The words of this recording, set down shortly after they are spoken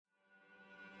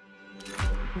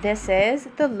This is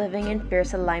the Living in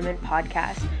Fierce Alignment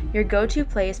podcast, your go-to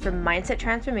place for mindset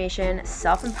transformation,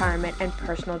 self-empowerment, and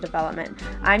personal development.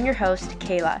 I'm your host,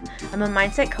 Kayla. I'm a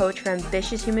mindset coach for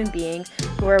ambitious human beings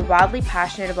who are wildly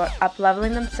passionate about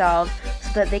up-leveling themselves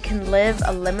so that they can live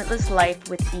a limitless life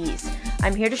with ease.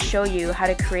 I'm here to show you how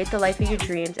to create the life of your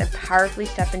dreams and powerfully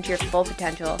step into your full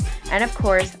potential, and of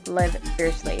course, live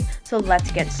fiercely. So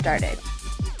let's get started.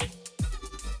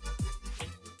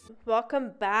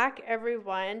 Welcome back,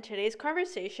 everyone. Today's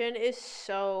conversation is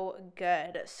so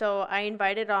good. So I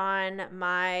invited on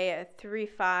my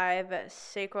 3-5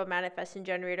 sacral manifesting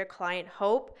generator client,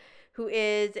 Hope, who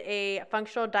is a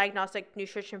functional diagnostic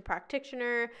nutrition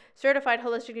practitioner, certified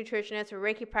holistic nutritionist,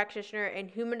 Reiki practitioner, and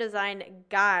human design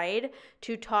guide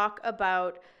to talk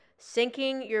about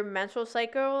syncing your menstrual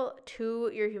cycle to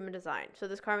your human design. So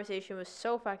this conversation was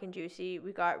so fucking juicy.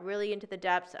 We got really into the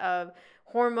depths of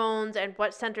hormones and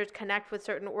what centers connect with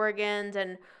certain organs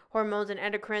and hormones and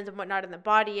endocrines and whatnot in the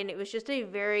body. And it was just a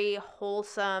very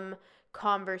wholesome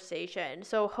conversation.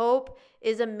 So Hope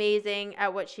is amazing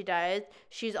at what she does.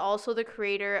 She's also the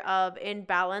creator of In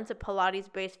Balance, a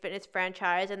Pilates-based fitness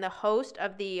franchise, and the host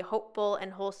of the Hopeful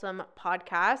and Wholesome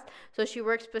podcast. So she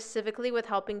works specifically with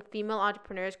helping female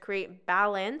entrepreneurs create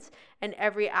balance in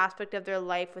every aspect of their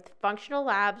life with functional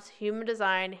labs, human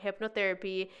design,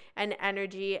 hypnotherapy, and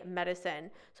energy medicine.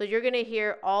 So you're going to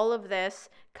hear all of this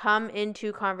come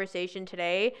into conversation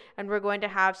today, and we're going to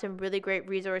have some really great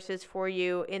resources for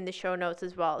you in the show notes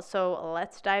as well. So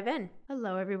let's dive in.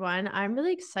 Hello, everyone. I'm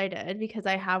really excited because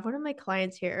I have one of my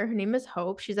clients here. Her name is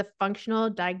Hope. She's a functional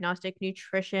diagnostic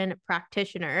nutrition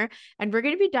practitioner, and we're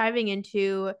going to be diving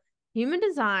into human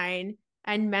design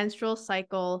and menstrual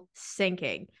cycle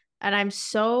syncing. And I'm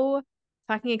so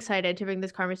fucking excited to bring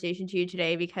this conversation to you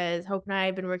today because Hope and I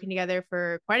have been working together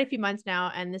for quite a few months now,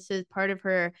 and this is part of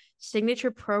her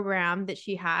signature program that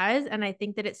she has. And I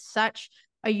think that it's such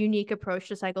a unique approach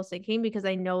to cycle syncing because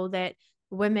I know that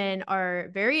women are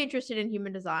very interested in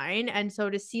human design. And so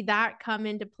to see that come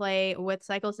into play with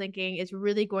cycle syncing is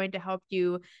really going to help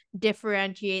you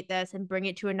differentiate this and bring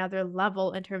it to another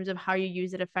level in terms of how you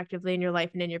use it effectively in your life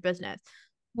and in your business.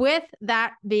 With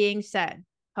that being said,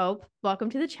 Hope, welcome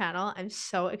to the channel. I'm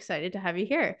so excited to have you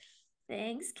here.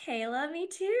 Thanks, Kayla. Me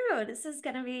too. This is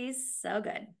going to be so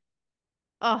good.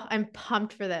 Oh, I'm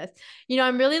pumped for this.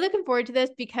 I'm really looking forward to this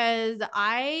because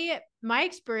my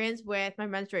experience with my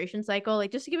menstruation cycle,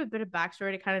 like just to give a bit of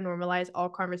backstory to kind of normalize all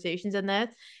conversations in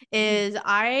this, is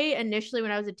I initially,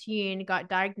 when I was a teen, got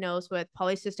diagnosed with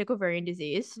polycystic ovarian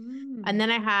disease. And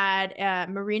then I had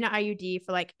a Mirena IUD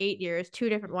for like 8 years, two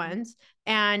different ones.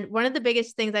 And one of the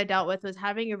biggest things I dealt with was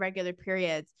having irregular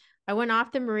periods. I went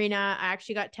off the Mirena. I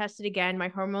actually got tested again. My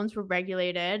hormones were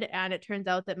regulated, and it turns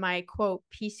out that my quote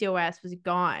PCOS was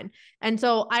gone. And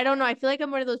so I don't know. I feel like I'm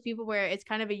one of those people where it's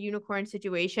kind of a unicorn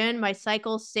situation. My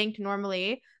cycle synced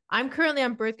normally. I'm currently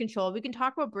on birth control. We can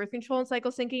talk about birth control and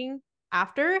cycle syncing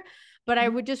after, but I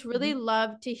would just really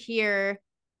love to hear,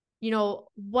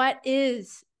 what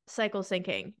is cycle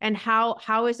syncing and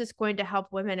how is this going to help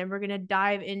women? And we're going to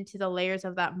dive into the layers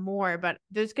of that more, but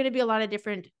there's going to be a lot of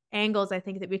different angles I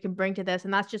think that we can bring to this,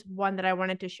 and that's just one that I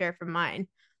wanted to share from mine.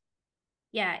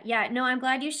 Yeah. No, I'm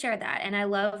glad you shared that. And I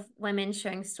love women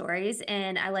sharing stories.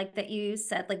 And I like that you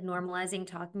said like normalizing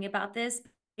talking about this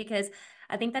because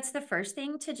I think that's the first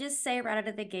thing to just say right out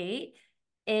of the gate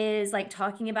is like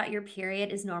talking about your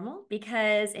period is normal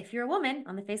because if you're a woman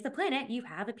on the face of the planet, you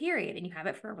have a period and you have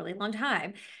it for a really long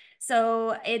time.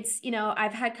 So it's,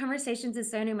 I've had conversations with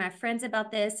so many of my friends about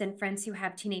this and friends who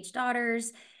have teenage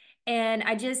daughters. And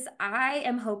I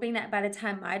am hoping that by the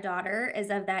time my daughter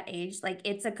is of that age, like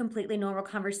it's a completely normal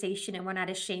conversation and we're not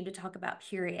ashamed to talk about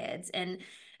periods and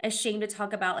ashamed to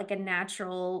talk about like a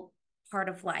natural part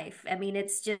of life. I mean,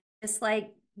 it's just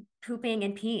like pooping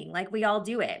and peeing, like we all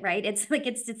do it, right? It's like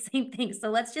it's the same thing.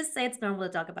 So let's just say it's normal to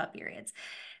talk about periods.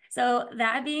 So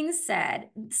that being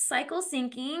said, cycle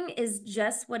syncing is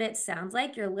just what it sounds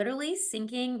like. You're literally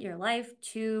syncing your life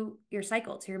to your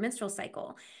cycle, to your menstrual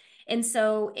cycle. And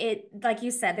so like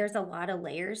you said, there's a lot of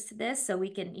layers to this. So we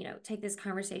can, take this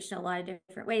conversation a lot of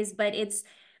different ways, but it's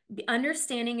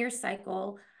understanding your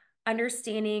cycle,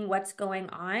 understanding what's going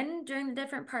on during the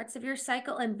different parts of your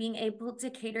cycle and being able to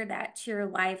cater that to your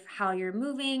life, how you're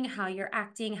moving, how you're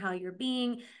acting, how you're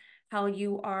being, how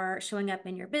you are showing up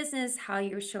in your business, how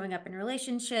you're showing up in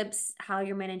relationships, how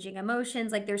you're managing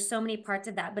emotions. Like there's so many parts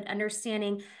of that, but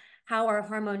understanding how our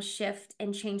hormones shift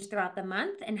and change throughout the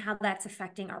month and how that's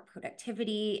affecting our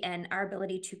productivity and our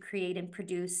ability to create and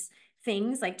produce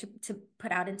things like to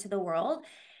put out into the world.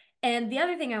 And the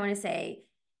other thing I want to say,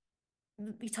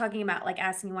 talking about like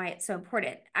asking why it's so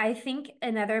important. I think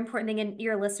another important thing, and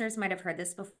your listeners might have heard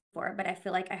this before, but I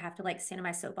feel like I have to like stand on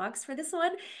my soapbox for this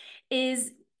one,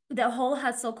 is the whole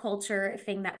hustle culture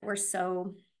thing that we're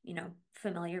so,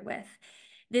 familiar with.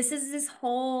 This is this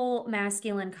whole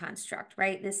masculine construct,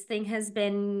 right? This thing has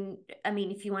been, I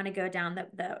mean, if you want to go down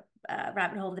the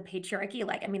rabbit hole of the patriarchy,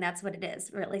 like, I mean, that's what it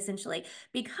is, really, essentially,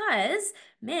 because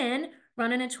men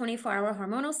run in a 24-hour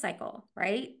hormonal cycle,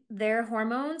 right? Their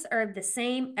hormones are the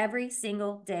same every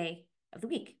single day of the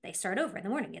week. They start over in the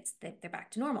morning. They're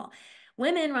back to normal.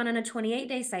 Women run on a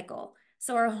 28-day cycle.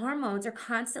 So our hormones are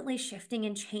constantly shifting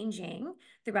and changing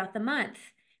throughout the month.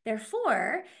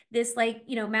 Therefore, this like,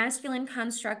 masculine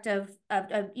construct of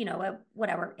a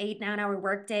whatever, 8, 9 hour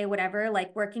workday, whatever,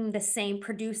 like working the same,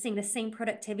 producing the same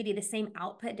productivity, the same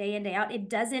output day in, day out,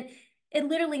 it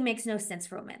literally makes no sense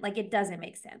for women. Like it doesn't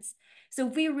make sense. So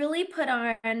if we really put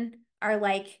on our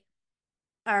like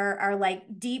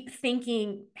deep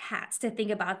thinking hats to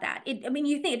think about that, I mean,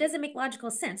 you think it doesn't make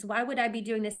logical sense. Why would I be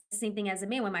doing the same thing as a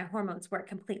man when my hormones work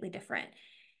completely different?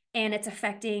 And it's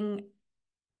affecting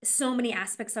so many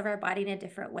aspects of our body in a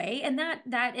different way, and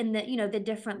that in the the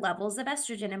different levels of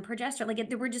estrogen and progesterone,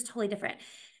 like we're just totally different.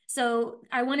 So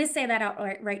I want to say that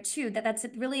outright, right, too, that's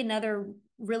really another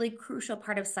really crucial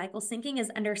part of cycle syncing,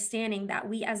 is understanding that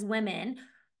we as women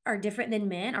are different than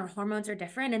men. Our hormones are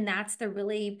different, and that's the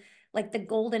really like the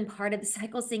golden part of the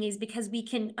cycle syncing, is because we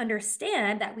can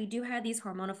understand that we do have these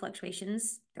hormonal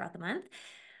fluctuations throughout the month,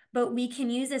 but we can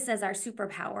use this as our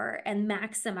superpower and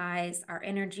maximize our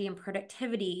energy and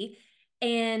productivity,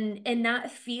 and not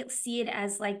see it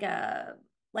as like a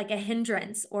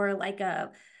hindrance, or like a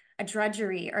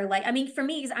drudgery, or like, I mean, for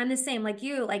me, 'cause I'm the same like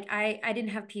you, like I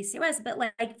didn't have PCOS, but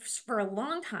like for a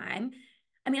long time,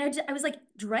 I mean, I was like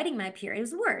dreading my period. It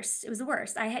was the worst. It was the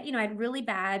worst. I had really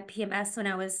bad PMS when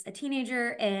I was a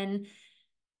teenager, and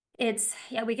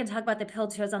yeah, we can talk about the pill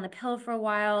too. I was on the pill for a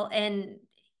while, and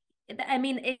I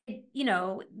mean,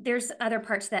 there's other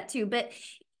parts to that too, but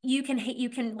you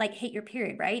can like hate your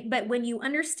period, right? But when you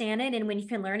understand it, and when you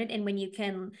can learn it, and when you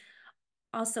can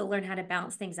also learn how to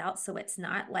balance things out, so it's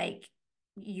not like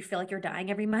you feel like you're dying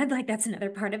every month, like that's another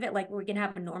part of it. Like we can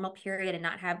have a normal period and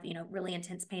not have, really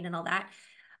intense pain and all that.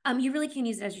 You really can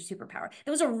use it as your superpower.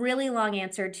 That was a really long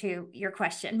answer to your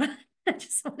question, but I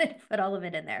just wanted to put all of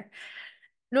it in there.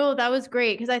 No, that was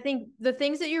great because I think the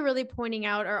things that you're really pointing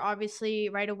out are obviously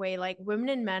right away like women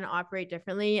and men operate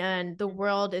differently, and the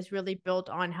world is really built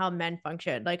on how men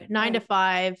function. Like 9 to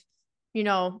 5,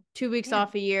 2 weeks Yeah.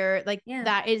 off a year, like Yeah.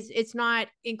 that is it's not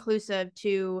inclusive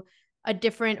to a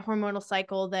different hormonal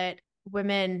cycle that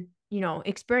women,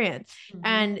 experience. Mm-hmm.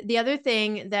 And the other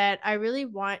thing that I really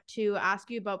want to ask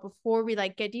you about before we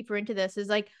like get deeper into this is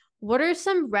like what are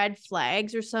some red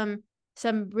flags or some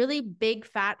really big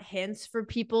fat hints for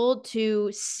people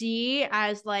to see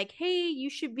as like, hey, you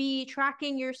should be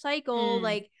tracking your cycle. Mm.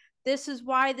 Like, this is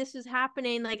why this is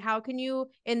happening. Like, how can you,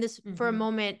 in this for a Mm-hmm.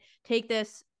 moment, take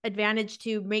this advantage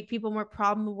to make people more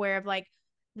problem aware of like,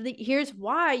 here's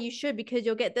why you should, because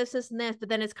you'll get this, this, and this. But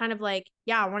then it's kind of like,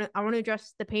 yeah, I want to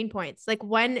address the pain points. Like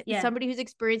when Yeah. somebody who's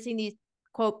experiencing these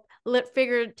quote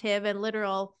figurative and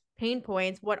literal pain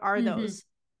points, what are Mm-hmm. those?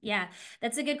 Yeah,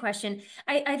 that's a good question.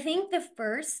 I think the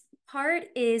first part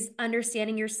is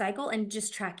understanding your cycle and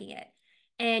just tracking it.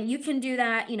 And you can do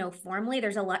that, formally.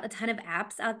 There's a ton of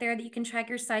apps out there that you can track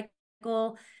your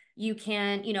cycle. You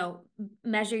can,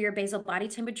 measure your basal body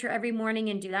temperature every morning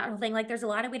and do that whole thing. Like there's a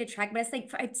lot of way to track, but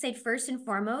I'd say first and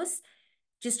foremost,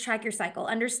 just track your cycle.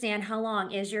 Understand how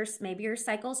long is maybe your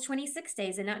cycle's 26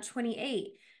 days and not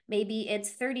 28. Maybe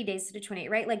it's 30 days to 28,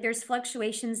 right? Like there's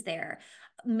fluctuations there.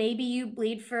 Maybe you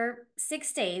bleed for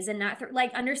 6 days and not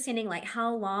like understanding like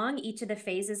how long each of the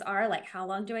phases are, like how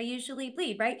long do I usually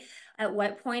bleed, right? At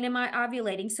what point am I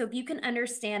ovulating? So if you can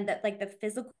understand that, like the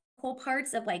physical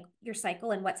parts of like your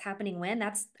cycle and what's happening when,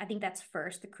 I think that's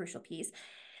first, the crucial piece.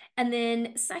 And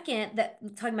then second, that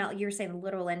talking about, you were saying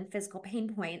literal and physical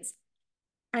pain points.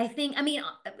 I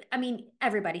mean,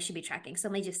 everybody should be tracking. So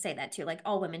let me just say that too. Like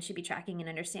all women should be tracking and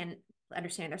understanding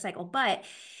their cycle. But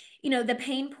the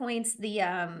pain points, the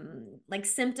like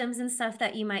symptoms and stuff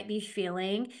that you might be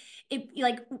feeling, it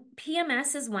like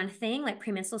PMS is one thing, like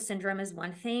premenstrual syndrome is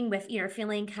one thing, with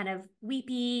feeling kind of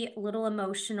weepy, a little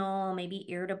emotional, maybe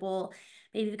irritable,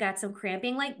 maybe you've got some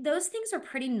cramping. Like those things are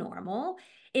pretty normal.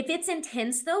 If it's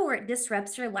intense though, or it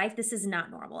disrupts your life, this is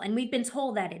not normal. And we've been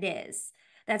told that it is.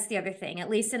 That's the other thing, at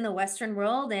least in the Western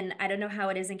world. And I don't know how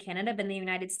it is in Canada, but in the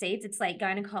United States, it's like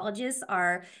gynecologists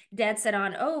are dead set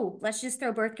on, oh, let's just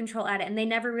throw birth control at it. And they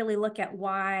never really look at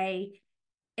why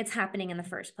it's happening in the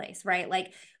first place, right?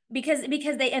 Like because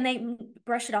they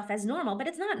brush it off as normal, but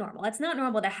it's not normal. It's not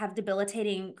normal to have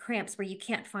debilitating cramps where you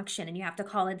can't function and you have to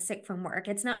call in sick from work.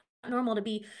 It's not normal to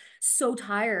be so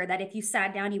tired that if you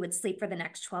sat down you would sleep for the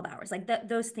next 12 hours. Like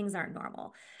those things aren't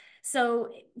normal. So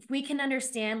if we can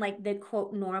understand like the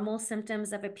quote normal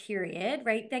symptoms of a period,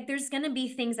 right? Like there's going to be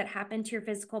things that happen to your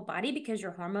physical body because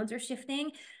your hormones are shifting,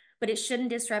 but it shouldn't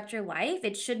disrupt your life.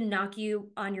 It shouldn't knock you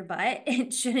on your butt.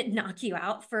 It shouldn't knock you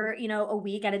out for, a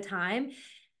week at a time.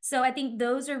 So I think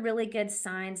those are really good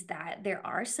signs that there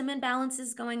are some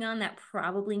imbalances going on that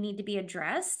probably need to be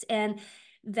addressed. And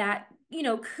that,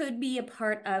 could be a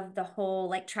part of the whole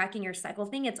like tracking your cycle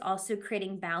thing. It's also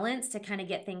creating balance to kind of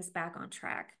get things back on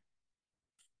track.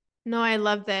 No, I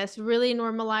love this. Really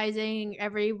normalizing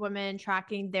every woman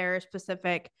tracking their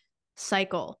specific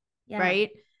cycle, Yeah. right?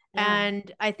 Yeah.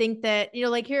 And I think that,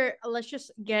 like here, let's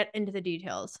just get into the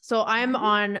details. So I'm Hmm.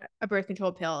 on a birth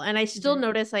control pill and I still Hmm.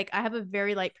 notice like I have a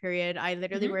very light period. I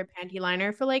literally wear Hmm. a panty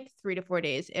liner for like 3 to 4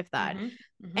 days, if that. Hmm.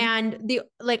 Hmm. And the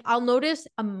like I'll notice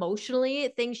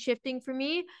emotionally things shifting for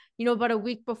me, about a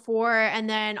week before, and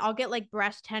then I'll get like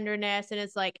breast tenderness, and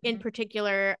it's like in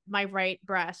particular my right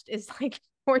breast is like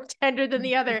more tender than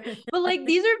the other. But like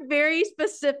these are very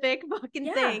specific fucking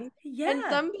Yeah. things. And Yeah.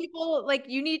 some people like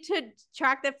you need to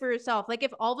track that for yourself. Like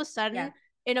if all of a Yeah. sudden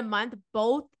in a month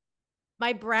both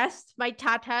my breasts, my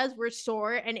tatas were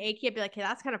sore and achy, I'd be like, hey,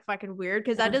 that's kind of fucking weird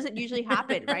because that doesn't usually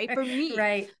happen, right? For me.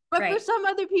 Right. But for Right. some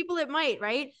other people, it might,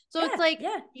 right? So it's Yeah. like,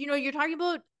 Yeah. you're talking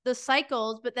about the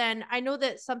cycles, but then I know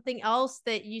that something else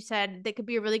that you said that could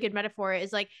be a really good metaphor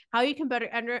is like how you can better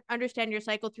understand your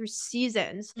cycle through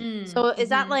seasons. So Mm-hmm. is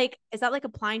that like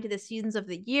applying to the seasons of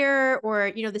the year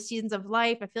or the seasons of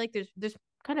life? I feel like there's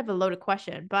kind of a loaded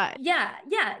question, but Yeah.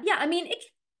 Yeah. Yeah. I mean, it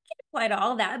can apply to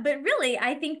all that, but really,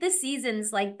 I think the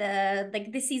seasons, like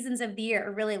the seasons of the year,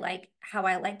 are really like how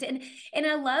I liked it, and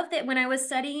I love that when I was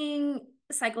studying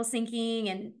cycle syncing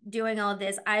and doing all of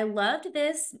this, I loved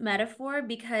this metaphor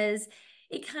because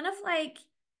it kind of like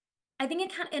I think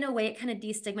it kind of, in a way, it kind of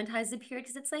destigmatized the period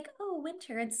because it's like, oh,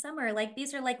 winter and summer, like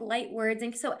these are like light words.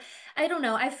 And so I don't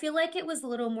know. I feel like it was a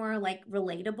little more like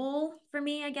relatable for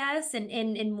me, I guess,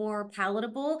 and more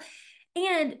palatable.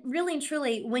 And really and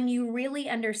truly, when you really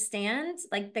understand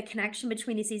like the connection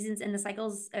between the seasons and the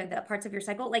cycles, the parts of your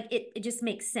cycle, like it just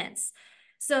makes sense.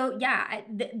 So yeah,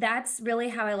 that's really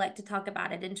how I like to talk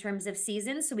about it in terms of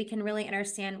seasons, so we can really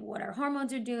understand what our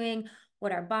hormones are doing,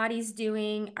 what our body's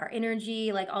doing, our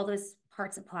energy, like all those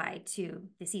parts apply to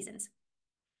the seasons.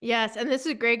 yes, and this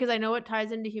is great because I know it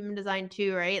ties into human design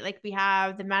too, right? Like we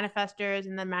have the manifestors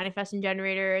and the manifesting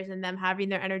generators and them having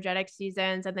their energetic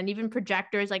seasons, and then even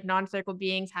projectors like non-circle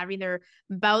beings having their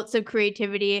bouts of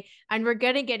creativity. And we're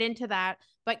gonna get into that.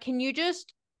 But can you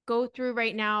just go through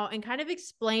right now and kind of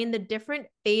explain the different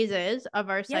phases of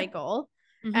our Yeah. cycle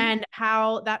Mm-hmm. and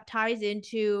how that ties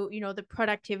into, the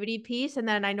productivity piece? And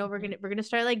then I know we're gonna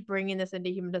start like bringing this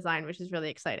into human design, which is really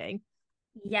exciting.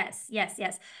 Yes, yes,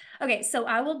 yes. Okay, so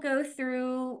I'll go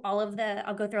through all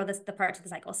the parts of the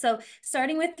cycle. So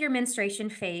starting with your menstruation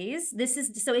phase,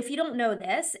 so if you don't know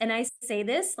this, and I say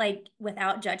this like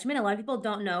without judgment, a lot of people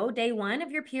don't know, day one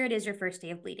of your period is your first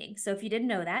day of bleeding. So if you didn't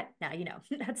know that, now you know.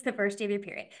 That's the first day of your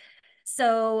period.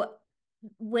 So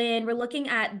when we're looking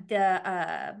at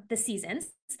the seasons,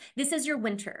 this is your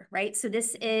winter, right? So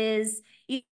this is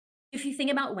if you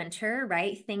think about winter,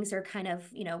 right? Things are kind of,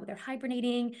 they're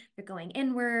hibernating, they're going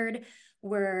inward,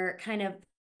 we're kind of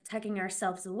tucking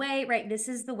ourselves away, right? This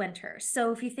is the winter.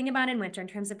 So if you think about in winter in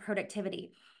terms of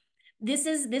productivity, this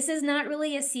is not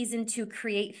really a season to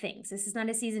create things. This is not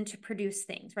a season to produce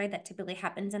things, right? That typically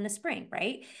happens in the spring,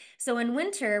 right? So in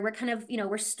winter, we're kind of,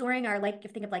 we're storing our, like, if you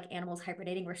think of like animals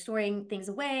hibernating, we're storing things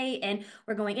away and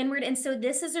we're going inward. And so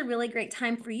this is a really great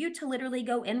time for you to literally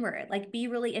go inward, like be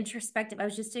really introspective. I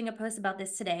was just doing a post about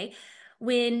this today.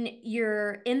 When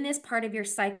you're in this part of your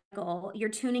cycle, you're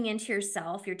tuning into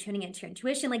yourself, you're tuning into your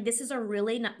intuition. Like this is a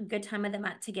really not good time of the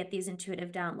month to get these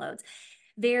intuitive downloads.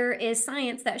 There is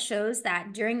science that shows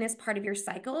that during this part of your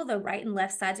cycle, the right and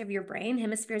left sides of your brain,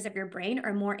 hemispheres of your brain,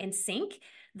 are more in sync,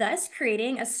 thus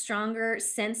creating a stronger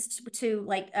sense to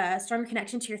like a stronger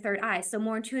connection to your third eye. So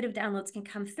more intuitive downloads can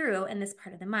come through in this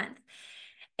part of the month.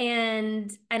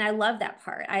 And I love that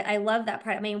part. I love that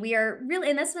part. I mean, we are really,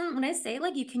 and that's when I say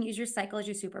like you can use your cycle as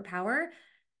your superpower.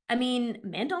 I mean,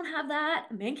 men don't have that.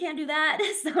 Men can't do that.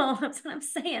 So that's what I'm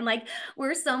saying. Like,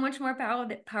 we're so much more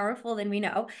powerful than we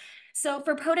know. So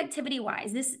for productivity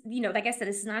wise, this, like I said,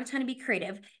 this is not a time to be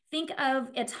creative. Think of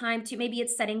a time to, maybe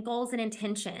it's setting goals and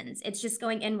intentions. It's just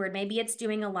going inward. Maybe it's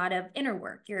doing a lot of inner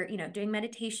work. You're, doing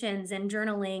meditations and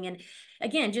journaling, and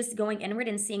again, just going inward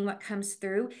and seeing what comes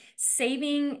through,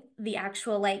 saving the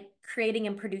actual like creating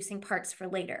and producing parts for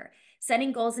later.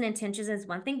 Setting goals and intentions is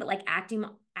one thing, but like acting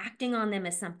on them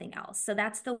is something else. So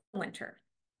that's the winter.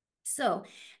 So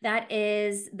that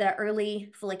is the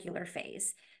early follicular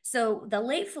phase. So the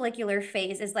late follicular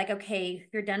phase is like, okay,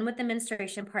 you're done with the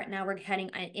menstruation part. Now we're heading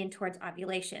in towards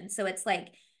ovulation. So it's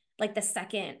like the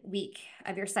second week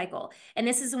of your cycle. And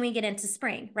this is when we get into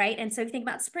spring, right? And so if you think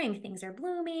about spring, things are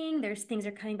blooming, there's things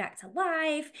are coming back to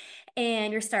life,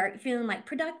 and you start feeling like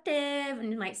productive,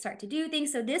 and you might start to do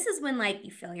things. So this is when like you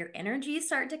feel your energy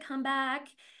start to come back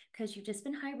because you've just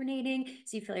been hibernating.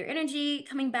 So you feel your energy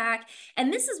coming back.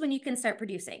 And this is when you can start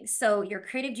producing. So your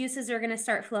creative juices are going to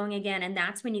start flowing again. And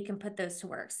that's when you can put those to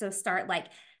work. So start like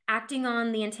acting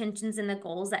on the intentions and the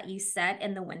goals that you set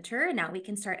in the winter. Now we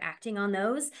can start acting on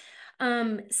those.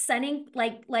 Setting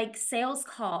like sales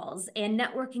calls and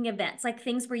networking events, like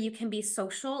things where you can be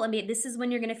social. I mean, this is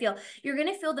when you're going to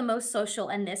feel the most social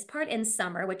in this part in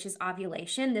summer, which is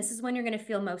ovulation. This is when you're going to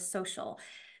feel most social.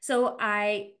 So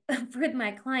with my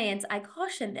clients, I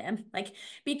caution them, like,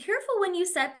 be careful when you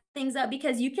set things up,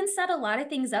 because you can set a lot of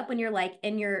things up when you're like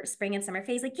in your spring and summer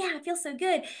phase, like, yeah, I feel so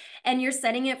good. And you're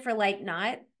setting it for like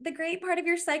not the great part of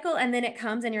your cycle. And then it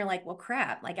comes and you're like, well,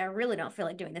 crap, like I really don't feel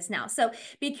like doing this now. So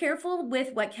be careful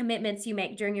with what commitments you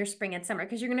make during your spring and summer,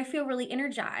 because you're going to feel really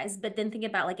energized. But then think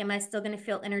about like, am I still going to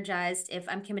feel energized if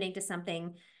I'm committing to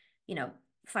something,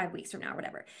 5 weeks from now or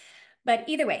whatever. But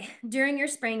either way, during your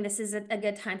spring, this is a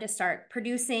good time to start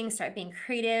producing, start being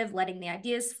creative, letting the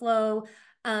ideas flow.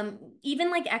 Even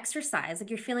like exercise,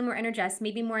 like you're feeling more energized,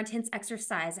 maybe more intense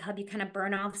exercise to help you kind of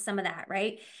burn off some of that,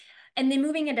 right? And then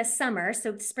moving into summer,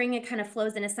 so spring, it kind of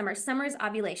flows into summer. Summer is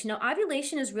ovulation. Now,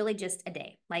 ovulation is really just a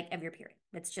day, like of your period.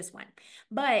 It's just one.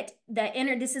 But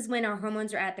this is when our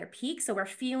hormones are at their peak. So we're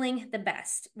feeling the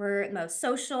best. We're the most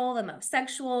social, the most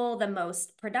sexual, the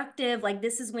most productive. Like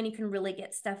this is when you can really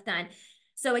get stuff done.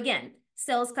 So again,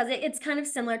 sales, because it's kind of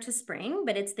similar to spring,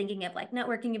 but it's thinking of like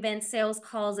networking events, sales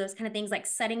calls, those kind of things, like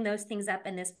setting those things up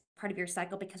in this part of your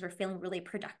cycle because we're feeling really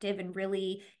productive and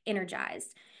really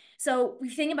energized. So we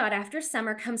think about after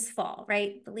summer comes fall,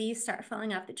 right? The leaves start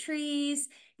falling off the trees.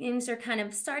 Things are kind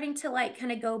of starting to like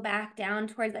kind of go back down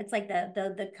towards, it's like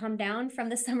the come down from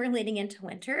the summer leading into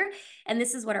winter. And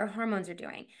this is what our hormones are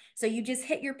doing. So you just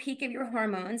hit your peak of your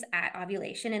hormones at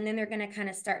ovulation, and then they're going to kind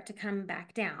of start to come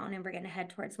back down, and we're going to head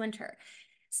towards winter.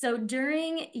 So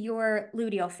during your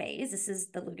luteal phase, this is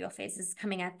the luteal phase, this is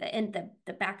coming at the end,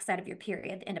 the backside of your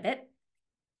period, the end of it,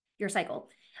 your cycle.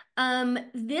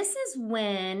 This is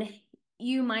when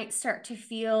you might start to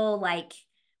feel like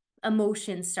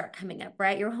emotions start coming up,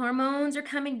 right? Your hormones are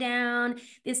coming down.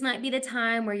 This might be the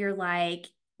time where you're like,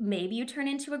 maybe you turn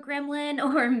into a gremlin,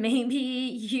 or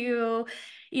maybe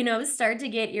start to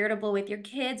get irritable with your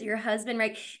kids or your husband,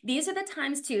 right? These are the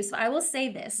times too. So I will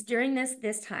say this during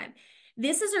this time,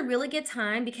 this is a really good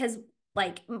time, because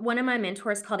like one of my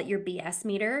mentors called it your BS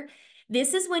meter.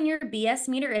 This is when your BS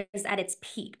meter is at its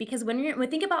peak, because when we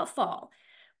think about fall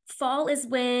is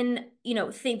when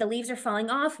think the leaves are falling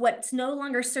off, what's no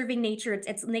longer serving nature,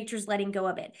 it's nature's letting go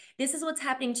of it. This is what's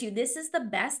happening to you. This is the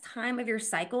best time of your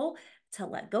cycle to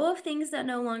let go of things that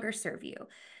no longer serve you.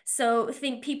 So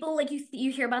think people, like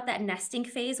you hear about that nesting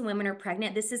phase when women are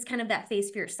pregnant. This is kind of that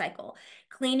phase for your cycle.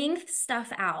 Cleaning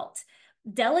stuff out,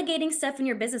 delegating stuff in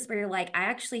your business where you're like, I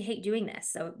actually hate doing this.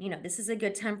 So, this is a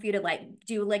good time for you to like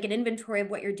do like an inventory of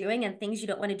what you're doing and things you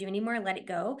don't want to do anymore, let it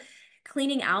go.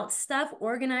 Cleaning out stuff,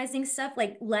 organizing stuff,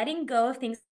 like letting go of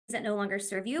things that no longer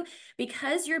serve you,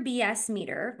 because your BS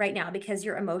meter right now, because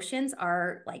your emotions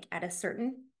are like at a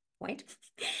certain point,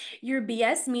 your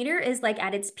BS meter is like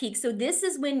at its peak. So this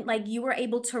is when like you are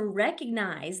able to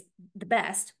recognize the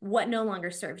best, what no longer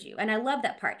serves you. And I love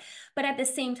that part. But at the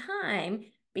same time,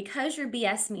 because your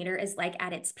BS meter is like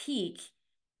at its peak,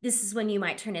 this is when you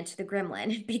might turn into the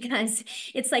gremlin, because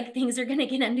it's like things are going to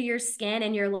get under your skin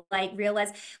and you're like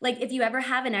realize, like if you ever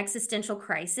have an existential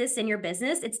crisis in your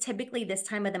business, it's typically this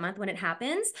time of the month when it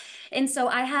happens. And so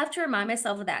I have to remind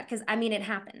myself of that, because I mean it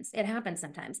happens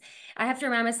sometimes. I have to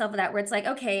remind myself of that, where it's like,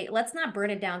 okay, let's not burn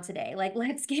it down today, like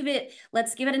let's give it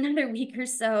another week or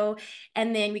so,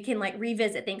 and then we can like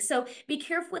revisit things. So be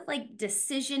careful with like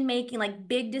decision making, like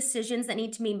big decisions that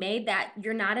need to be made, that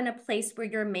you're not in a place where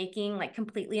you're making like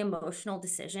completely completely emotional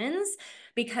decisions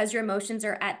because your emotions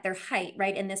are at their height,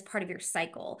 right, in this part of your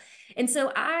cycle. And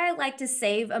so I like to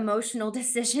save emotional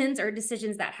decisions or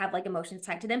decisions that have like emotions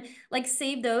tied to them, like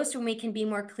save those so when we can be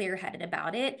more clear headed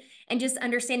about it. And just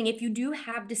understanding if you do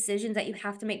have decisions that you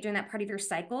have to make during that part of your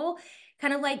cycle,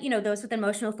 kind of like, those with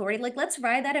emotional authority, like let's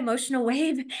ride that emotional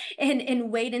wave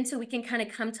and wait until we can kind of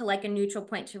come to like a neutral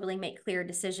point to really make clear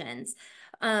decisions.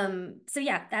 So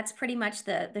yeah, that's pretty much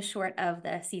the short of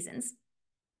the seasons.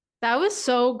 That was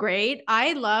so great.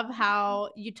 I love how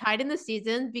you tied in the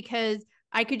seasons because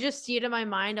I could just see it in my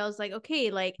mind. I was like, okay,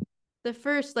 like the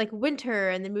first like winter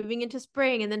and then moving into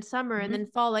spring and then summer and then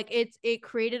Mhm. fall. Like it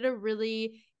created a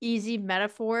really easy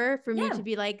metaphor for me to Yeah,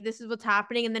 be like, this is what's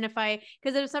happening. And then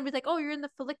because if somebody's like, oh, you're in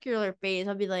the follicular phase,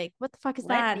 I'll be like, what the fuck is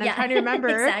what? that? And I'm Yeah, trying to remember.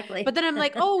 But exactly. then I'm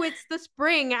like, oh, it's the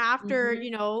spring after,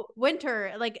 Hmm.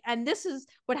 winter. Like, and this is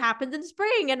what happens in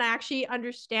spring. And I actually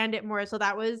understand it more. So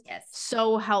that was Yes,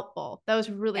 so helpful. That was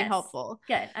really yes. helpful.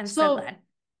 Good. I'm so So glad.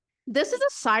 this is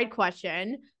a side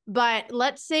question, but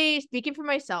let's say, speaking for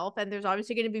myself, and there's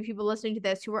obviously going to be people listening to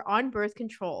this who are on birth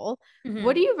control.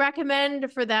 What do Hmm. you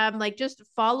recommend for them? Like, just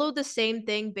follow the same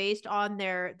thing based on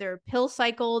their pill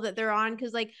cycle that they're on,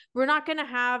 because like we're not going to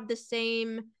have the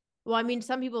same. Well, I mean,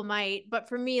 some people might, but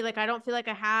for me, like, I don't feel like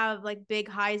I have like big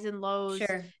highs and lows,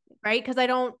 Sure. right? Because I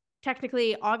don't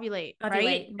technically ovulate, right?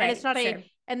 Ovulate, And it's right? not a, Sure.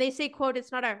 and they say, quote,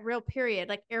 it's not a real period,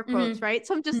 like air quotes, Hmm. right?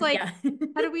 So I'm just like, Yeah.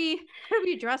 how do we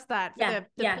address that for Yeah, the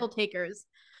yeah. pill takers?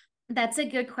 That's a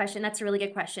good question. That's a really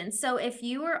good question. So if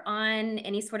you are on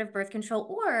any sort of birth control,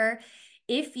 or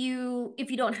if you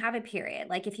don't have a period,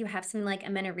 like if you have something like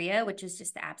amenorrhea, which is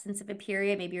just the absence of a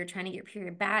period, maybe you're trying to get your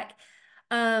period back,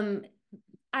 um,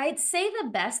 I'd say the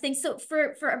best thing, so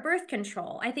for a birth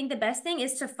control, I think the best thing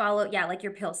is to follow, yeah, like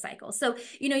your pill cycle. So,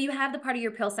 you have the part of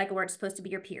your pill cycle where it's supposed to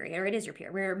be your period, or it is your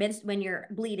period, where when you're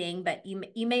bleeding, but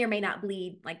you may or may not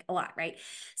bleed like a lot, right?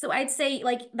 So I'd say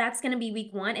like that's going to be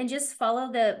week 1, and just follow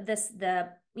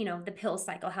the pill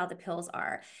cycle, how the pills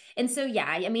are. And so yeah,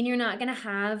 I mean, you're not going to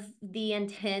have the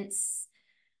intense.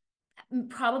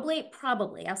 Probably.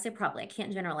 I'll say probably. I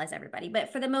can't generalize everybody,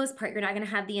 but for the most part, you're not going to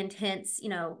have the intense,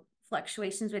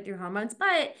 fluctuations with your hormones,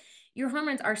 but your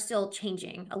hormones are still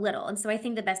changing a little. And so I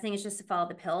think the best thing is just to follow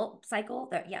the pill cycle,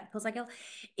 the pill cycle.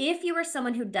 If you are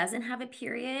someone who doesn't have a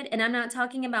period, and I'm not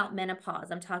talking about menopause,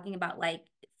 I'm talking about like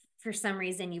for some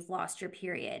reason you've lost your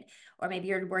period, or maybe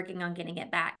you're working on getting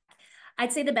it back.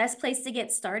 I'd say the best place to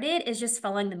get started is just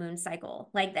following the moon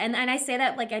cycle. Like, and I say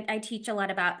that like I teach a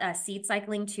lot about seed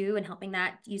cycling too, and helping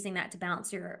that using that to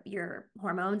balance your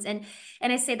hormones. And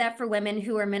I say that for women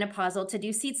who are menopausal to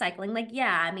do seed cycling. Like,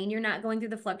 yeah, I mean, you're not going through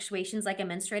the fluctuations like a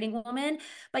menstruating woman,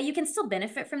 but you can still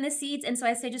benefit from the seeds. And so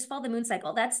I say just follow the moon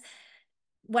cycle. That's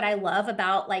what I love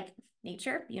about like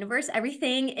nature, universe,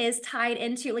 everything is tied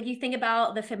into, like, you think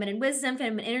about the feminine wisdom,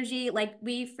 feminine energy, like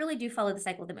we really do follow the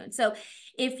cycle of the moon. So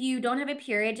if you don't have a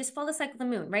period, just follow the cycle of the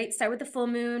moon, right? Start with the full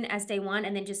moon as day 1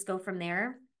 and then just go from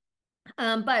there.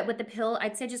 But with the pill,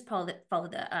 I'd say just follow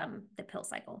the pill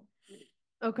cycle.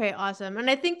 Okay, awesome. And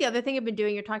I think the other thing I've been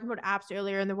doing, you're talking about apps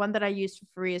earlier, and the one that I use for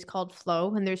free is called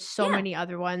Flow, and there's so Yeah, many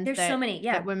other ones there's so that many. that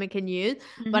Yeah. women can use.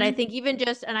 But I Mm-hmm. think even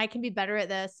just, and I can be better at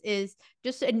this, is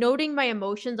just noting my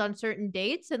emotions on certain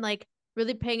dates and like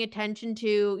really paying attention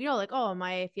to, like, oh, am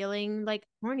I feeling like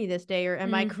horny this day, or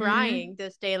am I Mm-hmm. crying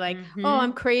this day? Like, oh,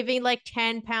 I'm Mm-hmm. craving like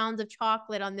 10 pounds of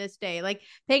chocolate on this day. Like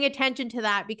paying attention to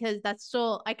that, because that's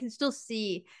still, I can still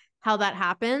see how that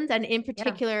happens. And in Yeah.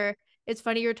 particular, it's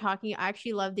funny you're talking. I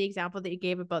actually love the example that you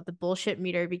gave about the bullshit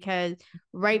meter, because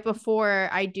right before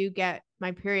I do get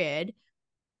my period,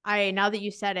 now that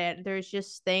you said it, there's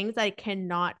just things I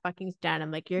cannot fucking stand. I'm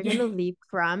like, you're Yeah. gonna leave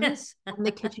crumbs on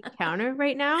the kitchen counter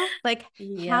right now? Like,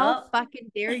 how Yep.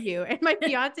 fucking dare you? And my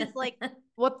fiance's like,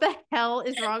 what the hell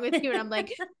is wrong with you? And I'm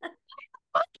like,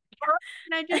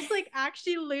 and I'm just like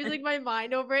actually losing my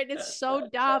mind over it. And it's so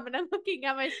dumb. And I'm looking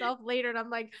at myself later and I'm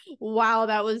like, wow,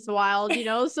 that was wild.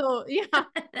 So yeah,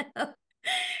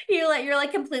 You're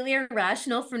like completely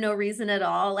irrational for no reason at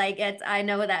all. Like I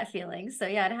know that feeling. So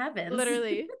yeah, it happens.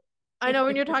 literally. I know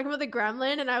when you're talking about the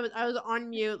gremlin, and I was on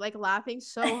mute, like laughing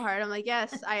so hard. I'm like,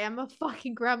 yes, I am a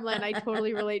fucking gremlin. I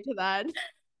totally relate to that.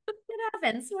 It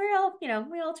happens. We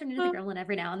all turn into the gremlin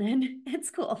every now and then. It's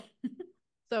cool.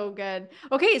 So good.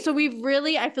 Okay, so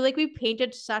I feel like we've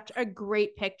painted such a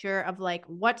great picture of like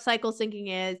what cycle syncing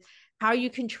is, how you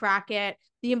can track it,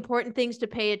 the important things to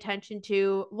pay attention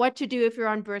to, what to do if you're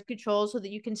on birth control so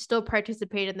that you can still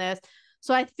participate in this.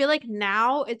 So I feel like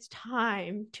now it's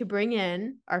time to bring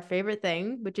in our favorite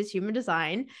thing, which is human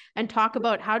design, and talk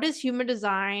about how does human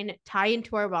design tie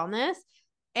into our wellness.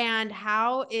 and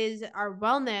how is our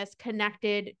wellness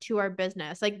connected to our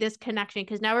business, like this connection,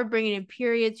 because now we're bringing in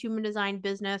periods, human design,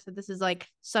 business, and this is like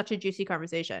such a juicy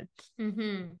conversation.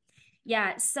 Mm-hmm.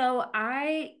 Yeah. So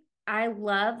I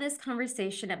love this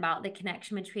conversation about the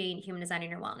connection between human design and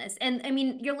your wellness. And I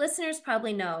mean, your listeners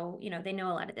probably know, they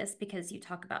know a lot of this because you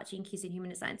talk about gene keys and human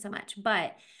design so much.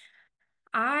 But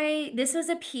this was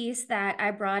a piece that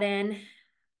I brought in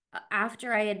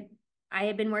after I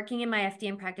had been working in my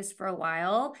FDN practice for a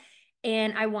while,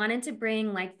 and I wanted to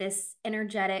bring like this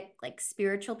energetic, like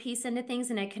spiritual piece into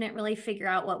things, and I couldn't really figure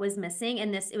out what was missing.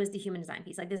 And it was the human design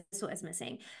piece. Like this is what was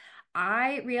missing.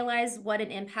 I realized what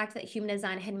an impact that human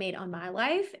design had made on my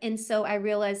life. And so I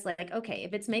realized, like, okay,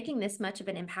 if it's making this much of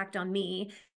an impact on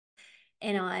me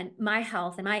and on my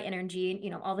health and my energy,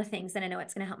 and, all the things, then I know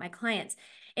it's going to help my clients.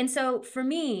 And so for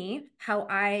me, how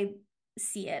I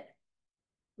see it,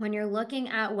 when you're looking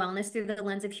at wellness through the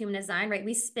lens of human design, right,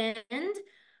 we spend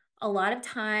a lot of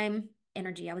time,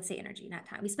 energy, I would say energy, not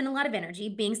time. We spend a lot of energy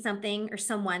being something or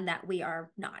someone that we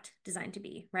are not designed to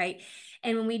be, right?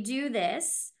 And when we do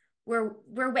this,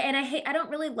 and I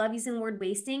don't really love using the word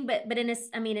wasting, but in this,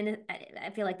 I mean, I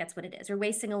feel like that's what it is. We're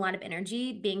wasting a lot of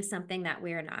energy being something that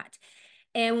we're not.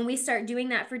 And when we start doing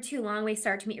that for too long, we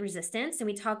start to meet resistance. And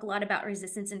we talk a lot about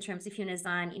resistance in terms of human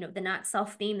design, the not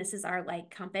self theme. This is our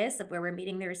like compass of where we're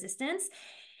meeting the resistance.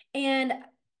 And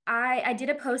I did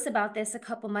a post about this a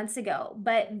couple months ago,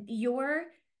 but your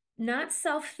not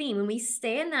self theme, when we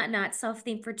stay in that not self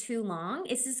theme for too long,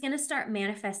 it's just going to start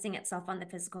manifesting itself on the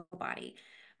physical body,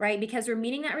 right? Because we're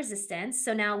meeting that resistance.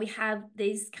 So now we have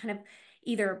these kind of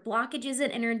either blockages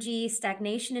in energy,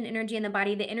 stagnation in energy in the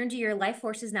body. The energy, your life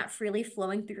force is not freely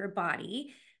flowing through your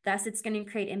body. Thus, it's going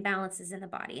to create imbalances in the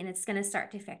body, and it's going to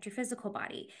start to affect your physical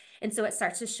body. And so it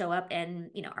starts to show up in,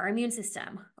 our immune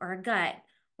system or our gut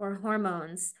or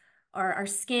hormones or our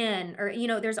skin, or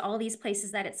there's all these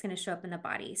places that it's going to show up in the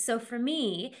body. So for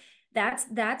me, that's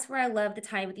where I love the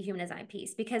tie with the human design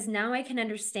piece, because now I can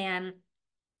understand.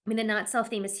 I mean, the not self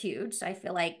theme is huge. So I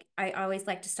feel like I always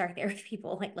like to start there with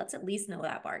people, like, let's at least know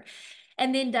that part.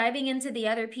 And then diving into the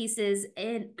other pieces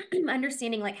and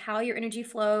understanding like how your energy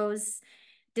flows,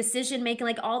 decision making,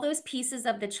 like all those pieces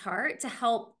of the chart to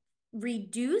help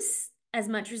reduce as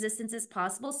much resistance as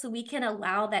possible so we can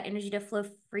allow that energy to flow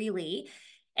freely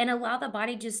and allow the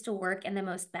body just to work in the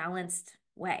most balanced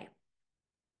way.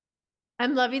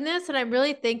 I'm loving this, and I'm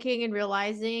really thinking and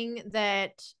realizing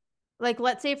that, like,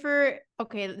 let's say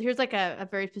okay, here's like a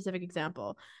very specific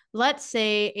example. Let's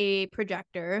say a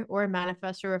projector or a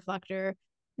manifestor reflector,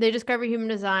 they discover human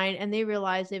design and they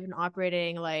realize they've been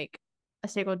operating like a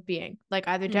sacred being, like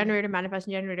either Mm-hmm. generator,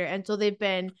 manifesting generator. And so they've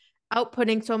been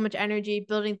outputting so much energy,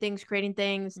 building things, creating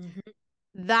things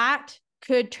Mm-hmm. that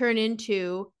could turn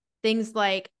into things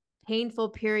like painful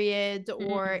periods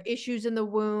or issues in the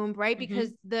womb, right? Mm-hmm.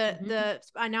 Because the Mm-hmm. the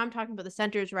I know I'm talking about the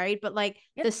centers, right? But like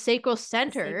the Yep. sacral The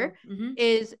center sacral. Mm-hmm.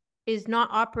 is not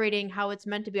operating how it's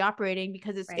meant to be operating,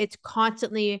 because it's Right. it's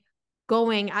constantly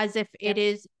going as if it Yep.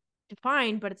 is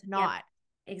defined, but it's Yep. not.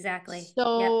 Exactly. Yep.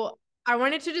 So I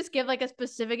wanted to just give like a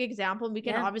specific example. We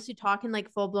can Yeah. obviously talk in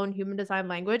like full blown human design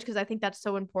language because I think that's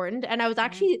so important. And I was Yeah.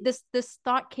 actually this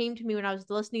thought came to me when I was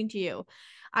listening to you.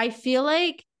 I feel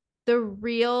like the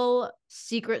real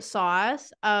secret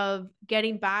sauce of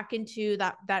getting back into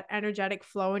that energetic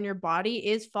flow in your body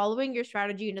is following your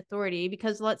strategy and authority.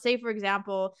 Because let's say, for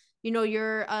example,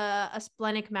 you're a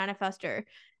splenic manifester,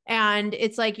 and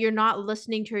it's like you're not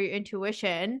listening to your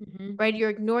intuition, Mm-hmm. right? You're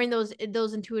ignoring those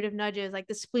intuitive nudges. Like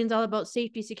the spleen's all about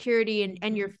safety, security,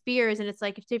 and your Mm-hmm. fears. And it's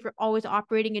like, if you're always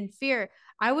operating in fear,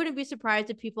 I wouldn't be surprised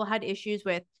if people had issues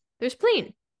with their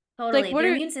spleen. Like, Totally. what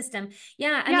Their are immune system.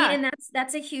 Yeah, I mean, yeah. and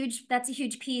that's a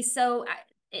huge piece. So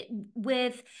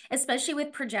with especially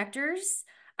with projectors,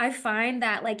 I find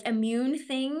that like immune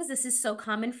things, this is so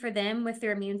common for them with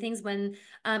their immune things when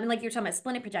and like you're talking about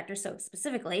splenic projectors, so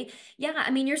specifically, yeah,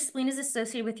 I mean your spleen is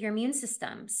associated with your immune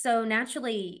system. So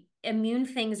naturally immune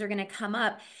things are going to come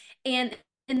up. And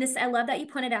this, I love that you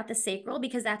pointed out the sacral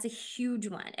because that's a huge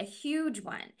one.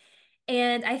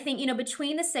 And I think,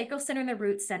 between the sacral center and the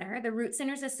root center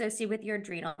is associated with your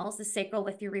adrenals, the sacral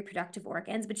with your reproductive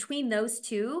organs. Between those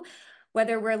two,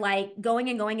 whether we're like going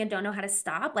and going and don't know how to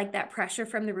stop, like that pressure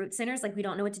from the root centers, like we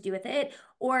don't know what to do with it,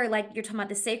 or like you're talking about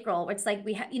the sacral, where it's like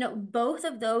we have, both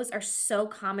of those are so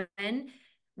common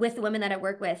with the women that I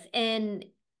work with. And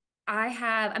I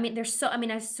have so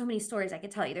many stories I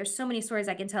could tell you. There's so many stories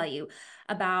I can tell you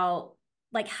about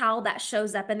like how that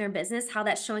shows up in their business, how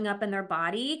that's showing up in their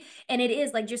body. And it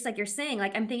is like, just like you're saying,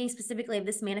 like I'm thinking specifically of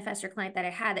this manifestor client that I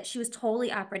had that she was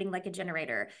totally operating like a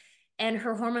generator. and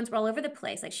her hormones were all over the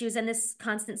place. Like she was in this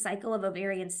constant cycle of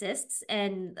ovarian cysts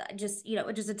and just,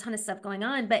 just a ton of stuff going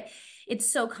on, but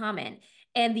it's so common.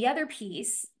 And the other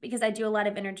piece, because I do a lot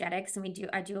of energetics and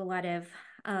I do a lot of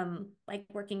like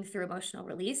working through emotional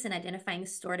release and identifying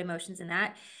stored emotions and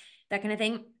that kind of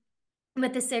thing.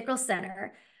 With the sacral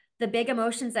center, the big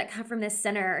emotions that come from this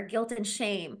center are guilt and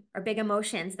shame, are big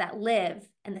emotions that live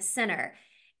in the center.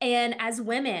 And as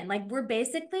women, like we're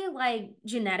basically like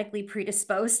genetically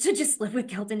predisposed to just live with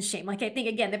guilt and shame. Like I think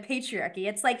again, the patriarchy,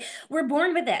 it's like we're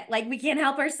born with it. Like we can't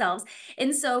help ourselves.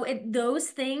 And so those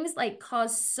things like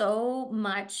cause so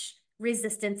much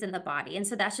resistance in the body. And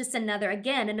so that's just another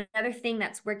thing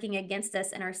that's working against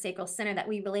us in our sacral center that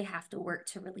we really have to work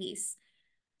to release.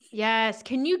 Yes.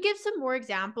 Can you give some more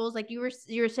examples? Like you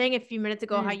were saying a few minutes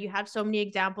ago how Mm, you have so many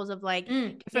examples of like yeah,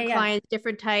 different yeah, clients,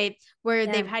 different types where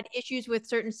yeah. they've had issues with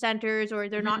certain centers or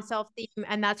they're not Mhm, self-theme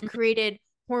and that's mhm. created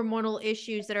hormonal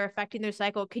issues that are affecting their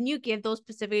cycle. Can you give those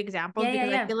specific examples? Yeah, yeah,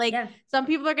 Because I yeah, feel like yeah. some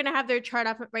people are going to have their chart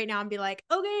up right now and be like,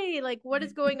 okay, like what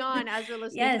is going on as they're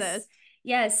listening to Yes. this?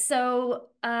 Yes. So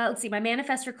let's see, my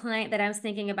manifestor client that I was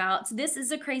thinking about. So this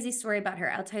is a crazy story about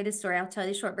her. I'll tell you the story. I'll tell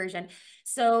you the short version.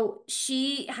 So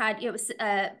she had, it was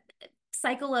a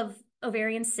cycle of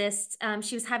ovarian cysts.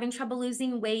 She was having trouble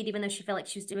losing weight, even though she felt like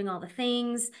she was doing all the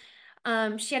things.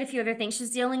 She had a few other things.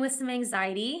 She's dealing with some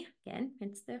anxiety. Again,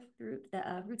 it's the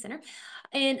root center.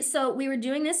 And so we were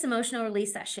doing this emotional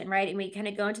release session, right? And we kind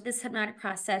of go into this hypnotic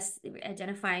process,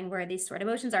 identifying where these stored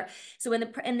emotions are. So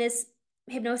in this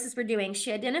hypnosis we're doing,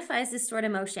 she identifies this stored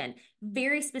emotion,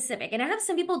 very specific. And I have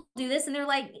some people do this, and they're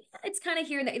like, yeah, it's kind of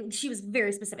here and there. She was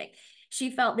very specific. She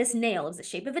felt this nail. It was the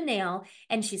shape of a nail,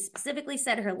 and she specifically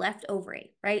said her left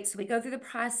ovary, right? So we go through the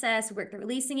process, work through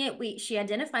releasing it. She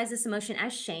identifies this emotion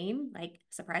as shame, like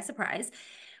surprise, surprise.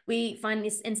 We find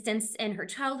this instance in her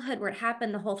childhood where it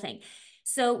happened, the whole thing.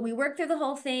 So we work through the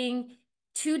whole thing.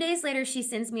 2 days later, she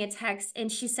sends me a text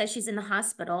and she says she's in the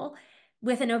hospital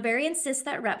with an ovarian cyst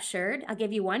that ruptured. I'll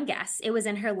give you one guess. It was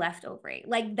in her left ovary.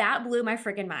 Like that blew my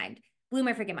freaking mind. Blew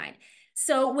my freaking mind.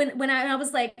 So when I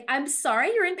was like, I'm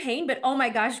sorry you're in pain, but oh my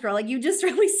gosh, girl, like you just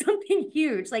released something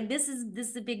huge. Like this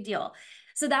is a big deal.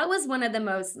 So that was one of the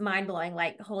most mind-blowing,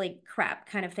 like, holy crap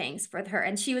kind of things for her.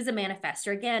 And she was a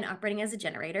manifestor, again, operating as a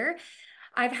generator.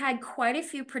 I've had quite a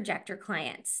few projector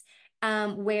clients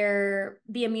where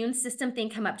the immune system thing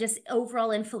come up, just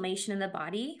overall inflammation in the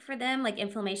body for them, like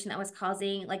inflammation that was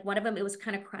causing, like one of them, it was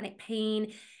kind of chronic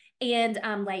pain and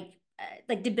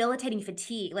like debilitating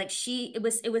fatigue. Like it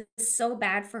was so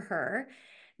bad for her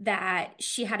that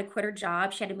she had to quit her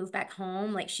job. She had to move back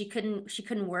home. Like she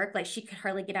couldn't work. Like she could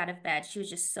hardly get out of bed. She was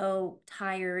just so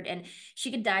tired, and she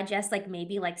could digest like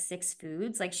maybe like 6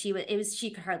 foods. Like she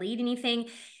could hardly eat anything.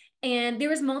 And there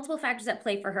was multiple factors at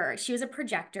play for her. She was a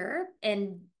projector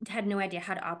and had no idea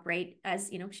how to operate as,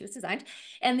 she was designed.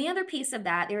 And the other piece of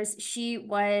that, she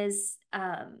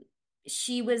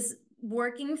was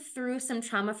working through some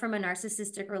trauma from a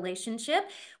narcissistic relationship.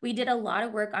 We did a lot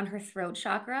of work on her throat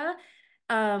chakra,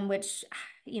 which,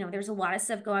 there's a lot of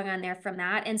stuff going on there from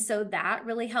that. And so that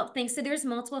really helped things. So there's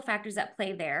multiple factors at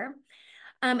play there.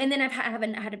 And then I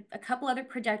haven't had a couple other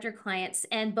projector clients,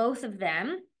 and both of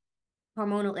them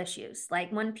hormonal issues,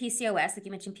 like one PCOS, like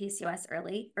you mentioned PCOS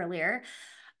earlier.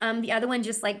 The other one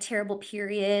just like terrible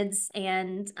periods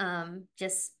and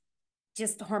just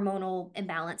hormonal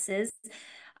imbalances.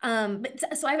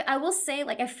 But so I will say,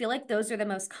 like, I feel like those are the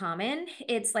most common.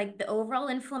 It's like the overall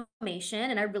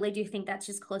inflammation, and I really do think that's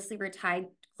just closely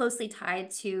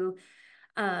tied to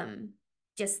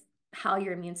just how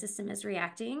your immune system is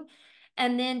reacting.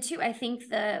 And then too, I think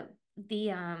the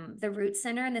root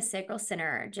center and the sacral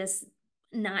center, just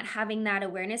not having that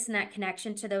awareness and that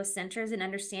connection to those centers and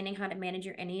understanding how to manage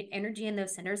your energy in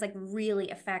those centers, like really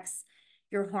affects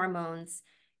your hormones,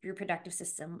 your reproductive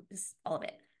system, all of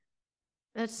it.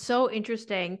 That's so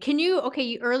interesting.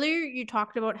 Earlier you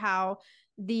talked about how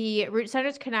the root center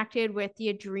is connected with the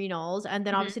adrenals, and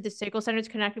then Mm-hmm. obviously the sacral center is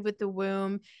connected with the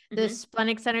womb. The Mm-hmm.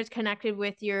 splenic center is connected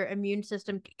with your immune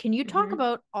system. Can you talk Mm-hmm.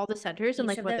 about all the centers and Each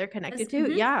like of what those. they're connected to?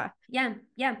 Mm-hmm. Yeah. Yeah,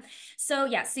 yeah. So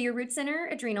your root center,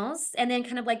 adrenals, and then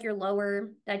kind of like your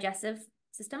lower digestive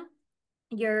system,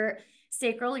 your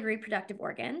sacral, your reproductive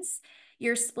organs.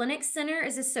 Your splenic center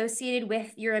is associated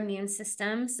with your immune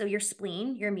system, so your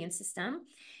spleen, your immune system.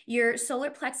 Your solar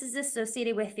plexus is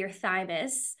associated with your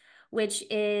thymus, which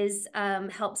is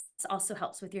helps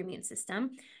with your immune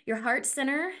system. Your heart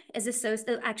center is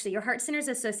associated. Actually, your heart center is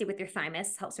associated with your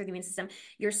thymus, helps with the immune system.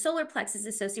 Your solar plexus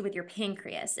is associated with your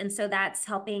pancreas, and so that's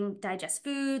helping digest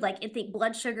food, like I think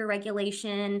blood sugar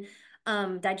regulation,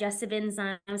 digestive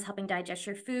enzymes, helping digest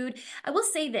your food. I will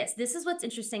say this is what's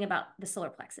interesting about the solar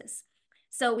plexus.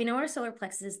 So we know our solar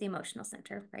plexus is the emotional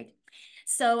center, right?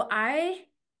 So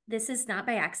this is not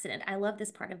by accident. I love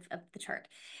this part of the chart.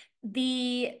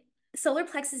 The solar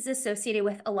plexus is associated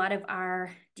with a lot of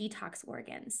our detox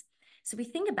organs. So we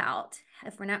think about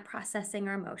if we're not processing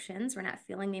our emotions, we're not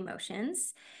feeling the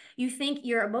emotions, you think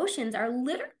your emotions are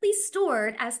literally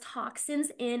stored as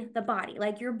toxins in the body.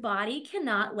 Like your body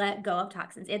cannot let go of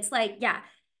toxins. It's like, yeah,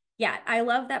 I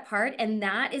love that part. And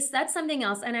that's something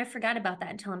else. And I forgot about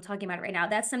that until I'm talking about it right now.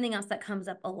 That's something else that comes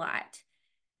up a lot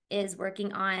is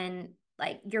working on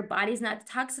like your body's not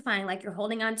detoxifying, like you're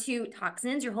holding on to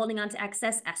toxins, you're holding on to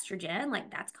excess estrogen,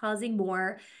 like that's causing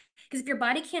more. Because if your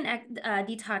body can't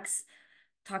detox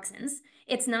toxins,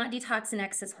 it's not detoxing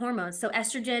excess hormones. So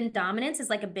estrogen dominance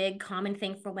is like a big common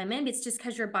thing for women. It's just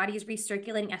because your body is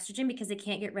recirculating estrogen because it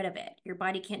can't get rid of it. Your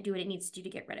body can't do what it needs to do to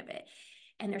get rid of it.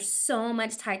 And there's so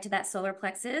much tied to that solar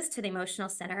plexus, to the emotional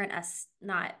center, and us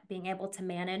not being able to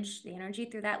manage the energy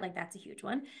through that. Like that's a huge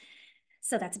one.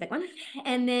 So that's a big one.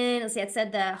 And then let's see, it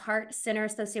said the heart center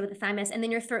associated with the thymus, and then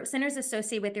your throat center is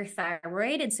associated with your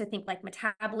thyroid. And so think like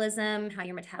metabolism, how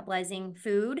you're metabolizing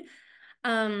food.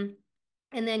 Um,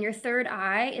 and then your third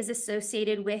eye is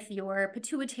associated with your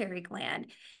pituitary gland.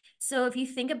 So if you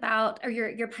think about, or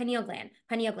your pineal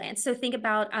gland. So think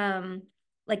about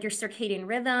like your circadian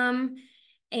rhythm.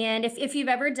 And if you've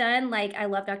ever done, like, I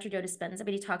love Dr. Joe Dispenza,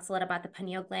 but he talks a lot about the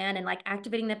pineal gland and like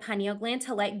activating the pineal gland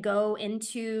to like go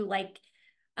into like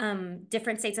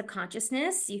different states of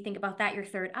consciousness. You think about that, your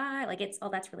third eye, like it's all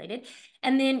that's related.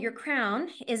 And then your crown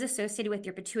is associated with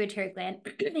your pituitary gland.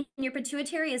 Your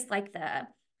pituitary is like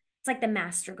it's like the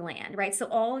master gland, right? So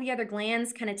all the other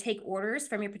glands kind of take orders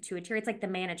from your pituitary. It's like the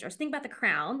manager. So think about the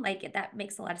crown, like that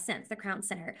makes a lot of sense, the crown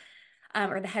center,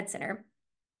 or the head center.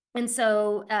 And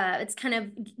so it's kind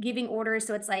of giving orders.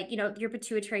 So it's like, your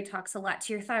pituitary talks a lot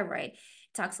to your thyroid,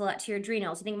 talks a lot to your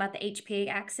adrenals. You think about the HPA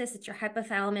axis, it's your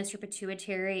hypothalamus, your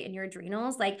pituitary, and your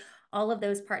adrenals. Like all of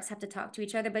those parts have to talk to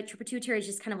each other, but your pituitary is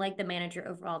just kind of like the manager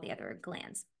over all the other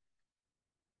glands.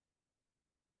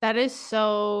 That is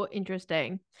so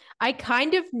interesting. I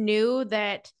kind of knew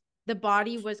that the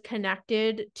body was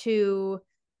connected to,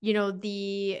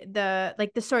 the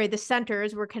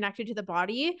centers were connected to the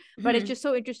body, but it's Hmm. just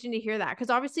so interesting to hear that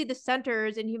because obviously the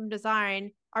centers in human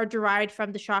design are derived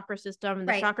from the chakra system, and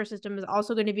the Right, chakra system is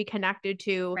also going to be connected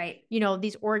to, right.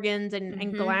 these organs and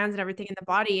Hmm. glands and everything in the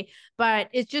body. But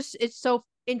it's so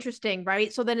interesting,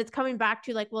 right? So then it's coming back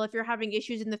to like, well, if you're having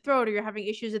issues in the throat or you're having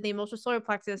issues in the emotional solar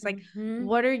plexus, like Hmm.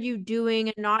 what are you doing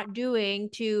and not doing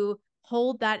to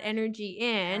hold that energy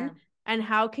in? Yeah. And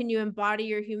how can you embody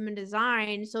your human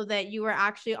design so that you are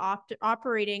actually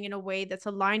operating in a way that's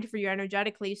aligned for you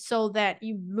energetically so that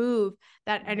you move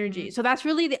that energy? Hmm. So that's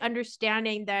really the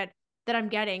understanding that I'm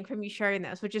getting from you sharing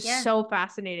this, which is Yeah. so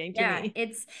fascinating to Yeah, me. it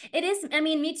is. I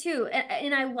mean, me too.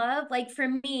 And I love, like, for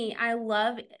me, I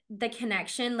love the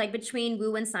connection, like, between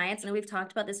woo and science. And we've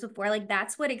talked about this before. Like,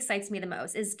 that's what excites me the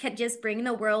most is just bringing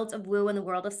the worlds of woo and the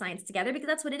world of science together, because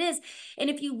that's what it is. And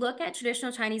if you look at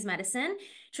traditional Chinese medicine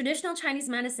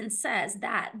says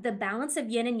that the balance of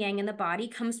yin and yang in the body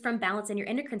comes from balance in your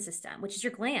endocrine system, which is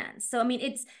your glands. So, I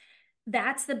mean,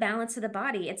 that's the balance of the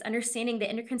body. It's understanding the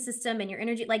endocrine system and your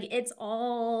energy. Like, it's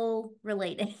all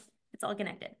related. It's all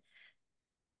connected.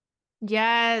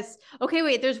 Yes. Okay,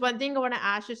 wait, there's one thing I want to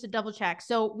ask just to double check.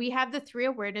 So we have the three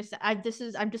awareness. I'm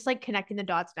just like connecting the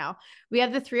dots now. We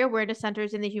have the three awareness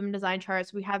centers in the human design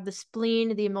charts. We have the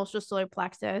spleen, the emotional solar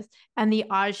plexus, and the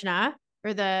ajna,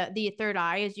 or the third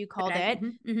eye, as you Third called eye.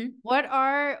 it. What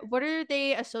are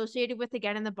they associated with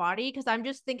again in the body? Because I'm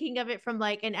just thinking of it from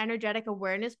like an energetic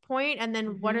awareness point, and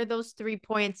then what are Hmm. those 3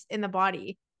 points in the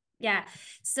body? Yeah.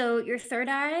 So your third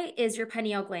eye is your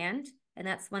pineal gland, and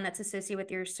that's one that's associated with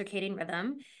your circadian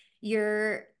rhythm.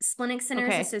 Your splenic center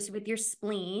is Okay. associated with your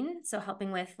spleen, so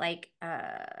helping with like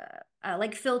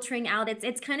filtering out.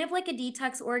 It's kind of like a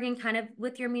detox organ, kind of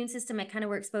with your immune system. It kind of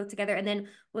works both together. And then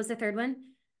what was the third one?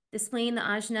 The spleen, the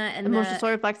ajna, and Emotional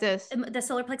solar plexus. the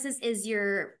solar plexus is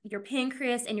your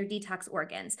pancreas and your detox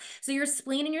organs. So your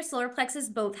spleen and your solar plexus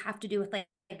both have to do with like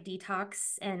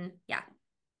detox and yeah,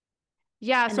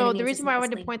 Yeah, and then so the immune reason system why with I the wanted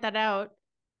to spleen. point that out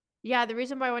Yeah, the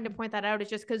reason why I wanted to point that out is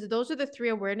just because those are the three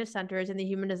awareness centers in the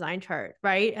human design chart,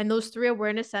 right? And those three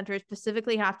awareness centers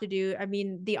specifically have to do, I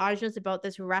mean, the ajna is about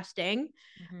this resting,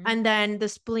 Hmm. and then the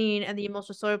spleen and the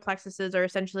emotional solar plexuses are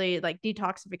essentially like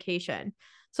detoxification.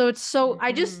 So it's so,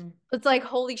 Hmm. it's like,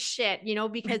 holy shit,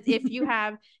 because if you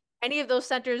have any of those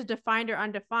centers defined or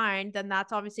undefined, then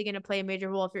that's obviously going to play a major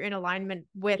role if you're in alignment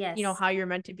with, Yes. how you're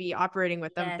meant to be operating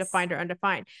with them, Yes. defined or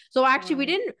undefined. So actually,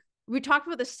 Totally. we talked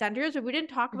about the centers, but we didn't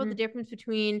talk about the Mm-hmm. difference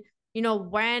between,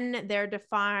 when they're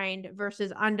defined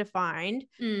versus undefined.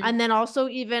 Mm, And then also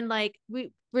even like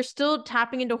we're still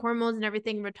tapping into hormones and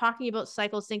everything. We're talking about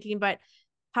cycle syncing, but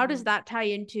how does mm-hmm. that tie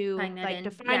into Tying that like in.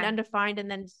 defined, Yeah. undefined,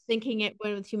 and then syncing it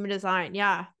with human design?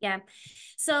 Yeah. Yeah.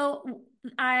 So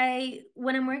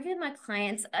when I'm working with my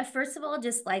clients, I first of all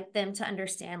just like them to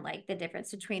understand like the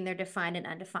difference between their defined and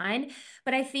undefined.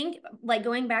 But I think like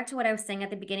going back to what I was saying at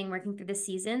the beginning, working through the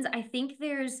seasons, I think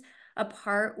there's a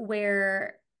part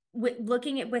where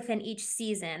looking at within each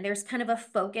season, there's kind of a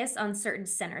focus on certain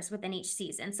centers within each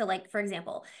season. So like, for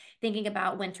example, thinking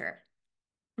about winter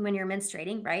when you're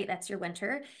menstruating, right? That's your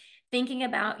winter. Thinking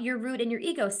about your root and your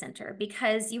ego center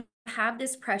because you have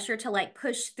this pressure to like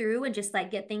push through and just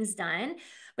like get things done,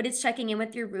 but it's checking in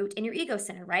with your root and your ego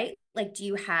center, right? Like, do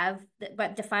you have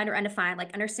but defined or undefined,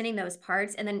 like understanding those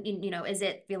parts? And then, is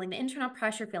it feeling the internal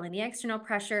pressure, feeling the external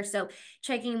pressure? So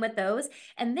checking in with those.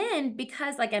 And then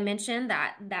because like I mentioned,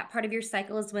 that part of your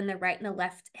cycle is when the right and the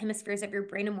left hemispheres of your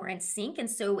brain are more in sync. And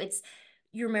so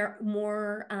you're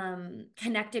more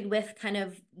connected with kind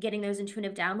of getting those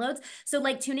intuitive downloads. So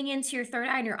like tuning into your third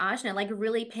eye and your ajna, like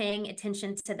really paying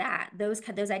attention to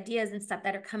those ideas and stuff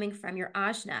that are coming from your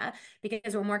ajna,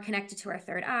 because we're more connected to our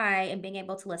third eye and being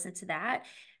able to listen to that.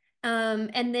 So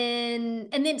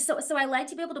I like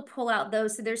to be able to pull out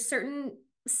those. So there's certain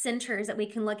centers that we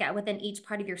can look at within each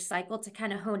part of your cycle to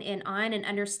kind of hone in on and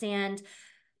understand,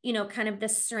 kind of the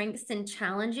strengths and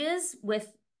challenges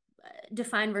with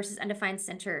defined versus undefined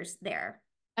centers there.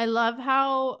 I love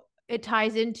how it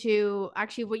ties into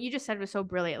actually what you just said was so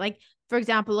brilliant. Like, for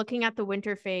example, looking at the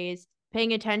winter phase,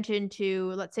 paying attention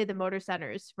to, let's say, the motor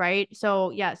centers, right? So,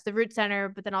 yes, the root center,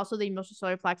 but then also the emotional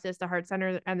solar plexus, the heart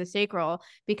center, and the sacral,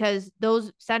 because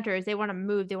those centers, they want to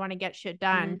move, they want to get shit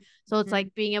done. So, it's Mm-hmm.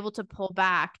 like being able to pull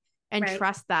back and Right.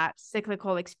 trust that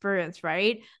cyclical experience,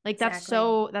 right? Like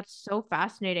Exactly. that's so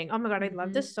fascinating. Oh my God, I love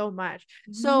Mm-hmm. this so much.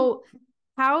 Mm-hmm. So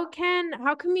how can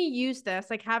we use this,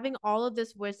 like having all of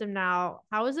this wisdom now,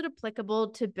 how is it applicable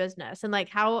to business, and like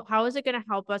how is it going to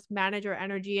help us manage our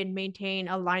energy and maintain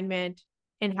alignment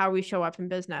in how we show up in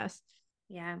business?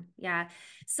 Yeah, yeah.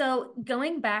 So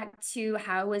going back to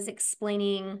how I was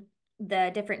explaining the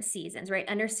different seasons, right?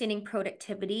 Understanding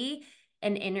productivity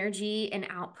and energy and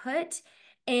output.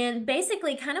 And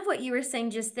basically, kind of what you were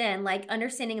saying just then, like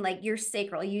understanding like your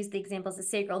sacral, use the examples of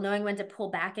sacral, knowing when to pull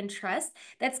back and trust.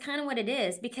 That's kind of what it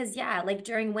is. Because, yeah, like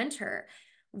during winter,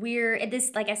 we're at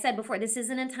this, like I said before, this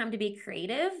isn't a time to be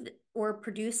creative or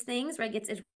produce things, right? It's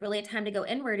really a time to go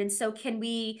inward. And so, can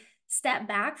we step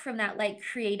back from that like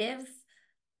creative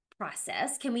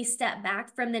process? Can we step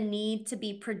back from the need to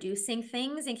be producing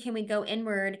things, and can we go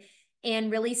inward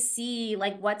and really see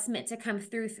like what's meant to come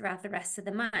through throughout the rest of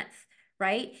the month,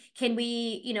 right? Can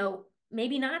we,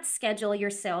 maybe not schedule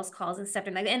your sales calls and stuff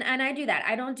like that. And I do that.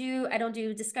 I don't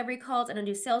do discovery calls, I don't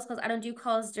do sales calls, I don't do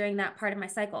calls during that part of my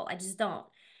cycle. I just don't.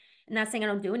 I'm not saying I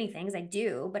don't do anything, because I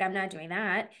do, but I'm not doing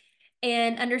that.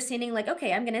 And understanding like,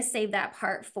 okay, I'm going to save that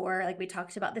part for, like we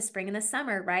talked about, the spring and the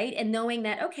summer, right? And knowing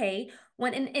that, okay,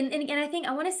 and again, I think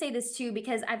I want to say this too,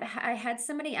 because I had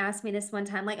somebody ask me this one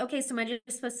time, like, okay, so am I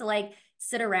just supposed to like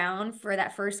sit around for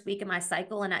that first week of my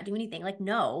cycle and not do anything? Like,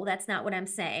 no, that's not what I'm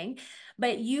saying.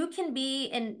 But you can be,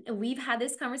 and we've had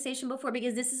this conversation before,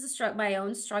 because this is my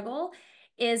own struggle,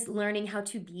 is learning how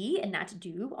to be and not to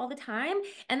do all the time.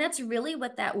 And that's really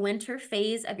what that winter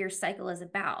phase of your cycle is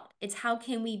about. It's how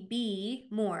can we be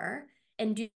more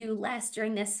and do less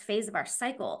during this phase of our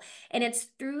cycle. And it's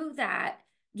through that,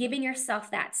 giving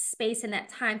yourself that space and that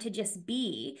time to just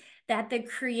be, that the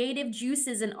creative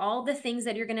juices and all the things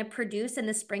that you're going to produce in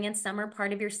the spring and summer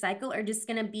part of your cycle are just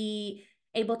going to be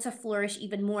able to flourish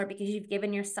even more, because you've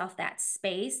given yourself that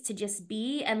space to just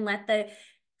be and let the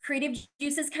creative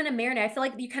juices kind of marinate. I feel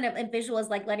like you kind of visual as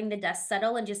like letting the dust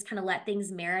settle and just kind of let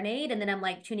things marinate. And then I'm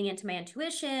like tuning into my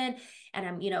intuition, and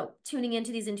I'm, tuning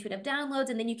into these intuitive downloads.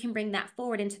 And then you can bring that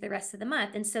forward into the rest of the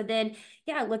month. And so then,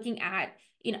 yeah, looking at,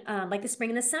 like the spring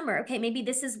and the summer. Okay, maybe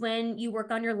this is when you work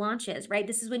on your launches, right?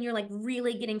 This is when you're like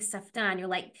really getting stuff done. You're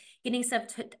like getting stuff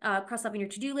to cross off on your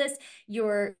to-do list.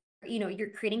 You're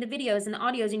creating the videos and the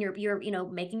audios, and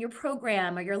you're making your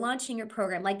program, or you're launching your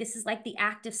program. Like this is like the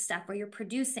active stuff where you're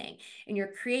producing and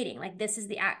you're creating. Like this is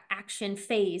the action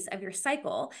phase of your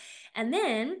cycle. And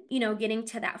then, getting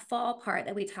to that fall part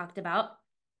that we talked about,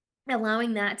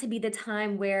 allowing that to be the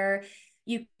time where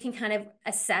you can kind of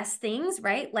assess things,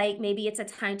 right? Like maybe it's a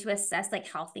time to assess like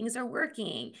how things are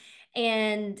working.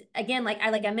 And again, like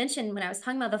I mentioned when I was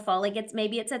talking about the fall, like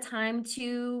it's a time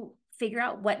to figure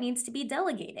out what needs to be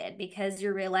delegated because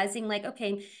you're realizing like,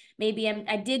 okay, maybe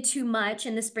I did too much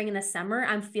in the spring and the summer.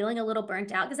 I'm feeling a little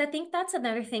burnt out because I think that's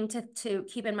another thing to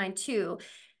keep in mind too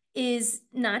is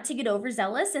not to get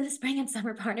overzealous in the spring and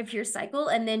summer part of your cycle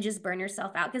and then just burn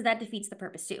yourself out because that defeats the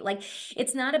purpose too. Like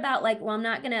it's not about like, well, I'm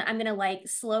gonna like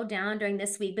slow down during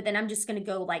this week, but then I'm just gonna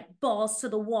go like balls to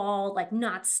the wall, like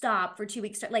not stop for 2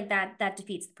 weeks. Like that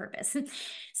defeats the purpose.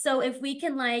 So if we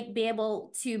can like be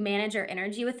able to manage our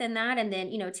energy within that and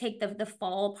then, take the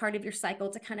fall part of your cycle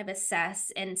to kind of assess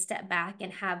and step back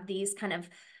and have these kind of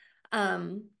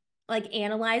um like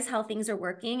analyze how things are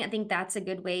working. I think that's a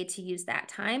good way to use that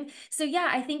time. So yeah,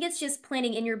 I think it's just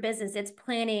planning in your business. It's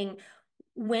planning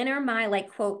when are my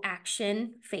like quote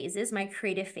action phases, my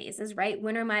creative phases, right?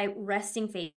 When are my resting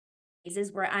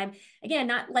phases where I'm again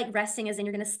not like resting as in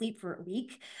you're going to sleep for a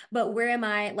week, but where am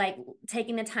I like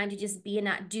taking the time to just be and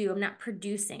not do? I'm not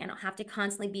producing. I don't have to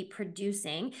constantly be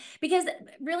producing because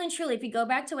really and truly, if you go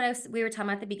back to what we were talking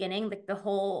about at the beginning, like the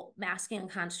whole masculine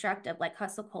construct of like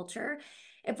hustle culture,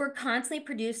 if we're constantly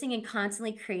producing and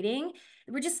constantly creating,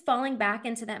 we're just falling back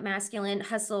into that masculine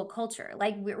hustle culture.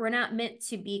 Like we're not meant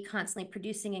to be constantly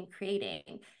producing and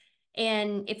creating.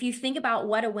 And if you think about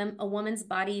what a woman's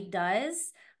body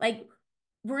does, like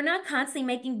we're not constantly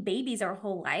making babies our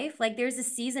whole life. Like there's a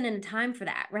season and a time for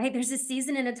that, right? There's a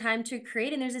season and a time to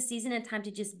create, and there's a season and a time to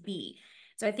just be.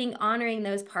 So I think honoring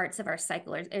those parts of our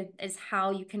cycle is how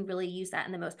you can really use that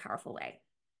in the most powerful way.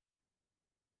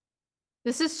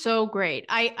 This is so great.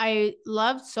 I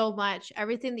love so much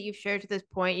everything that you've shared to this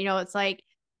point. It's like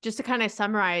just to kind of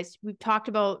summarize, we've talked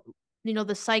about,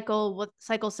 the cycle, what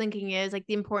cycle syncing is, like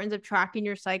the importance of tracking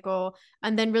your cycle,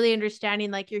 and then really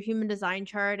understanding like your human design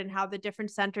chart and how the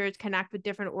different centers connect with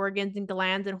different organs and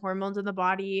glands and hormones in the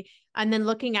body. And then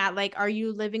looking at like, are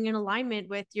you living in alignment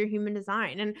with your human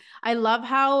design? And I love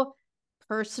how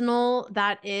personal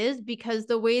that is because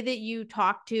the way that you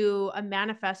talk to a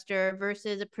manifester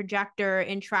versus a projector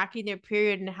in tracking their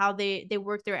period and how they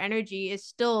work their energy is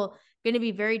still going to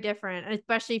be very different, and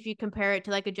especially if you compare it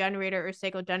to like a generator or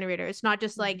cycle generator. It's not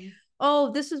just like, Mm-hmm.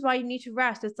 oh, this is why you need to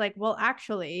rest. It's like, well,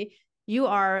 actually you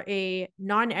are a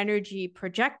non-energy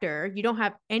projector. You don't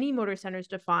have any motor centers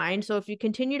defined. So if you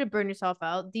continue to burn yourself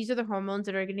out, these are the hormones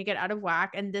that are going to get out of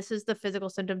whack. And this is the physical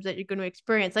symptoms that you're going to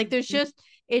experience. Like there's Mm-hmm. just,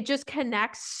 it just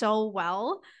connects so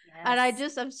well. And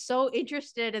Yes. I'm so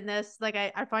interested in this. Like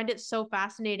I find it so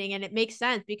fascinating, and it makes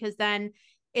sense because then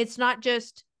it's not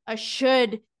just a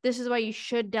should, this is why you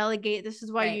should delegate. This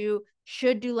is why Right. you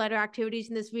should do lighter activities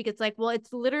in this week. It's like, well,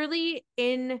 it's literally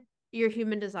in your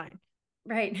human design.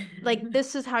 Right. Like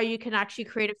this is how you can actually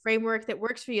create a framework that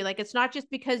works for you. Like it's not just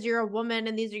because you're a woman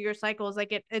and these are your cycles.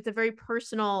 Like it's a very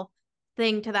personal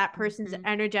thing to that person's Mm-hmm.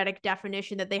 energetic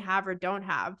definition that they have or don't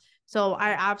have. So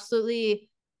I absolutely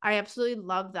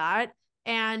love that.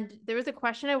 And there was a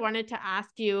question I wanted to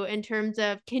ask you in terms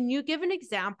of, can you give an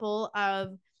example of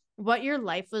what your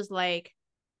life was like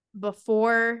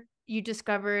before you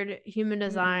discovered human Mm-hmm.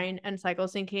 design and cycle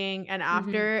syncing, and Mm-hmm.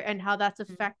 after, and how that's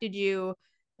affected you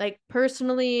like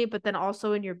personally, but then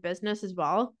also in your business as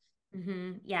well?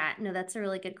 Mm-hmm. Yeah, no, that's a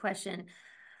really good question.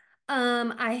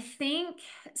 I think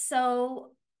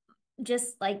so.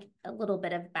 Just like a little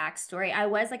bit of backstory. I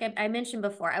was like I mentioned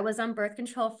before, I was on birth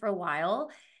control for a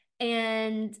while,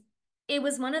 and it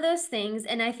was one of those things.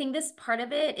 And I think this part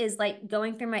of it is like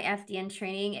going through my FDN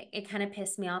training. It kind of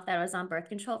pissed me off that I was on birth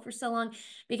control for so long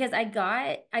because I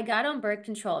got on birth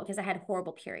control because I had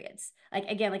horrible periods. Like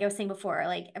again, like I was saying before,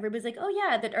 like everybody's like, oh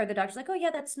yeah, or the doctor's like, oh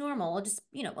yeah, that's normal. I'll just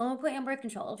I'll put you on birth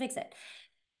control. I'll fix it.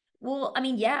 Well, I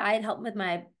mean, yeah, I had helped with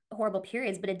my horrible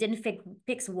periods, but it didn't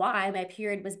fix why my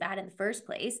period was bad in the first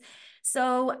place.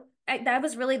 So that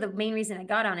was really the main reason I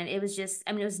got on it. It was just,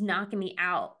 I mean, it was knocking me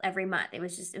out every month. It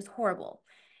was horrible.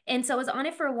 And so I was on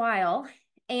it for a while.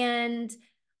 And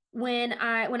when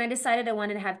I decided I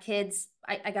wanted to have kids,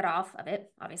 I got off of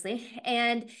it, obviously.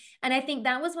 And I think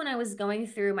that was when I was going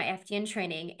through my FDN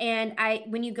training. And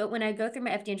when I go through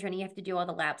my FDN training, you have to do all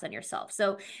the labs on yourself.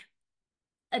 So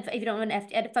if you don't know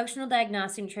an a functional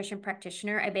diagnostic nutrition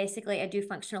practitioner, I do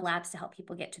functional labs to help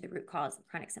people get to the root cause of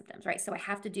chronic symptoms, right? So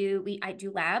I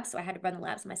do labs, so I had to run the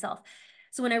labs myself.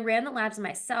 So when I ran the labs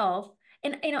myself,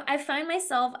 and I find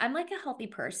myself, I'm like a healthy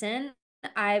person.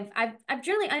 I've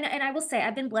generally, and I will say,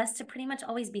 I've been blessed to pretty much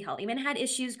always be healthy. I mean, I had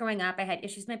issues growing up. I had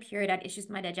issues with my period, I had issues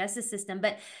with my digestive system,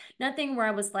 but nothing where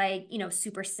I was like,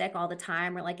 super sick all the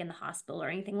time or like in the hospital or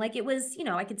anything. Like it was,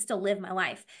 I could still live my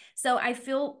life. So I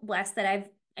feel blessed that I've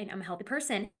I'm a healthy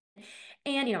person.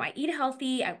 And, I eat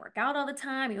healthy. I work out all the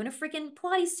time. Even a freaking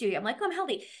Pilates studio. I'm like, oh, I'm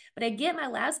healthy. But I get my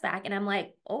labs back and I'm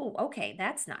like, oh, okay,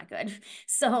 that's not good.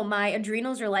 So my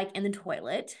adrenals are like in the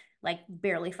toilet, like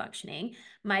barely functioning.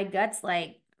 My gut's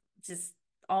like just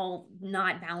all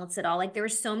not balanced at all. Like there were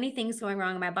so many things going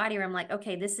wrong in my body where I'm like,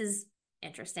 okay, this is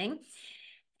interesting.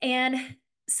 And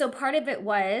so part of it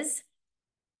was,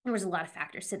 there was a lot of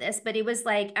factors to this, but it was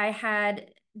like I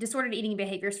had disordered eating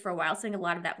behaviors for a while. So I think a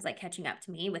lot of that was like catching up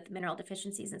to me with mineral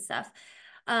deficiencies and stuff.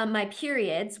 My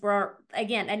periods were,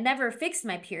 again, I never fixed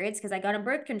my periods because I got on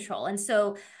birth control. And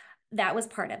so that was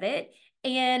part of it.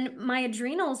 And my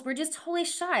adrenals were just totally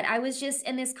shot. I was just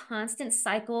in this constant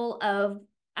cycle of,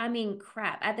 I mean,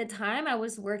 crap. At the time, I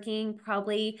was working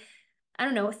probably, I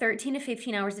don't know, 13 to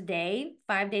 15 hours a day,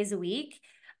 5 days a week.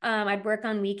 I'd work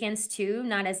on weekends too,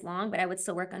 not as long, but I would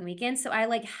still work on weekends. So I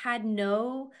like had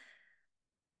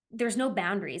there's no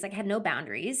boundaries. Like I had no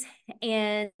boundaries.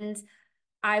 And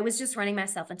I was just running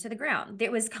myself into the ground.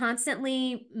 It was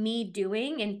constantly me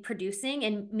doing and producing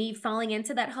and me falling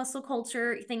into that hustle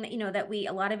culture thing that, that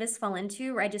a lot of us fall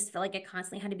into, where I just feel like I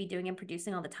constantly had to be doing and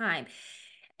producing all the time.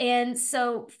 And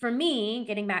so for me,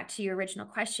 getting back to your original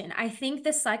question, I think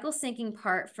the cycle syncing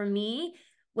part for me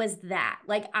was that.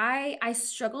 Like I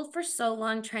struggled for so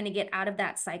long trying to get out of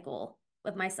that cycle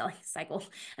of my cycle.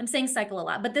 I'm saying cycle a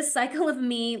lot, but this cycle of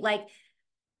me like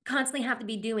constantly have to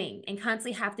be doing and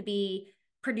constantly have to be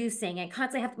producing and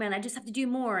constantly have to, man, I just have to do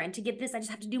more. And to get this, I just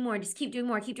have to do more, just keep doing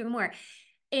more, keep doing more.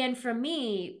 And for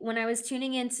me, when I was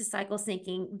tuning into cycle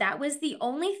syncing, that was the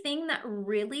only thing that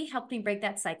really helped me break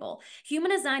that cycle.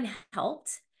 Human design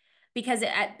helped because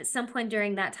at some point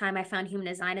during that time, I found human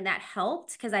design and that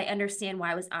helped because I understand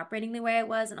why I was operating the way I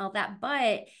was and all that.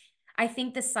 But I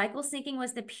think the cycle syncing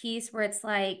was the piece where it's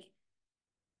like,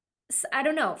 I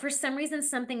don't know, for some reason,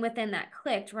 something within that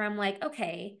clicked where I'm like,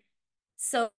 okay,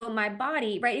 so my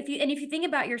body, right? If you think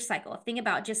about your cycle, think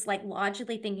about just like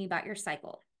logically thinking about your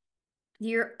cycle.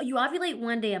 You ovulate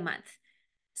 1 day a month.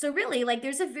 So really, like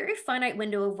there's a very finite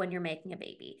window of when you're making a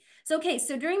baby. So okay,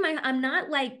 so I'm not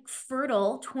like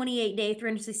fertile 28 day,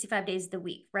 365 days of the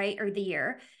week, right? Or the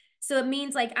year. So it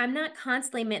means like I'm not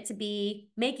constantly meant to be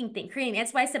making things, creating.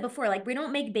 That's why I said before, like we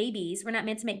don't make babies. We're not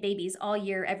meant to make babies all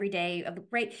year, every day of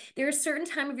right. There's a certain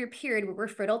time of your period where we're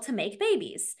fertile to make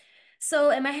babies.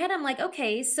 So in my head, I'm like,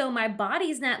 okay, so my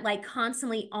body's not like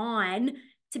constantly on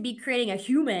to be creating a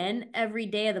human every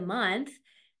day of the month.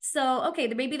 So, okay,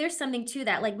 maybe there's something to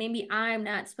that. Like maybe I'm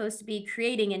not supposed to be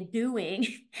creating and doing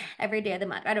every day of the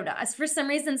month. I don't know. For some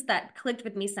reasons that clicked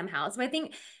with me somehow. So I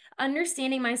think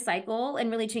understanding my cycle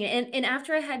and really changing it. And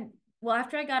after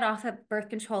I got off of birth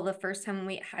control the first time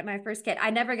we had my first kid, I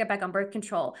never got back on birth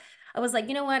control. I was like,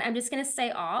 you know what? I'm just going to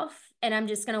stay off and I'm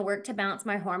just going to work to balance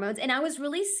my hormones. And I was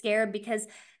really scared because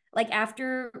like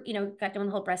after got done with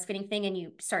the whole breastfeeding thing and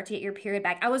you start to get your period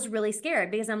back, I was really scared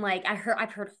because I'm like, I've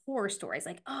heard horror stories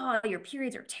like, oh, your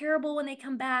periods are terrible when they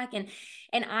come back. And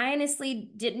I honestly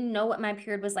didn't know what my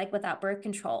period was like without birth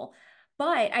control,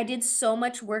 but I did so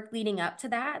much work leading up to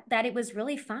that it was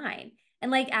really fine.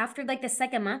 And like after like the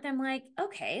second month, I'm like,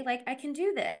 okay, like I can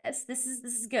do this. This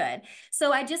is good.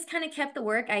 So I just kind of kept the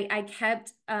work. I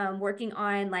kept working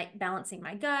on like balancing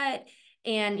my gut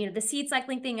and the seed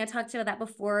cycling thing, I talked about that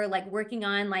before, like working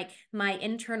on like my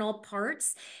internal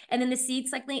parts. And then the seed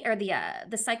cycling or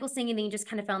the cycle singing thing just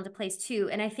kind of fell into place too.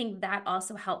 And I think that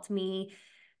also helped me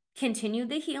continue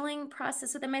the healing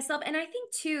process within myself. And I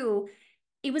think too,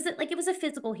 it was a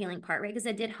physical healing part, right? Because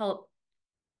it did help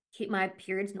keep my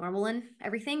periods normal and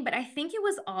everything. But I think it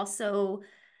was also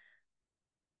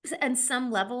on some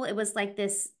level, it was like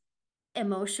this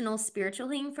emotional, spiritual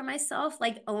healing for myself,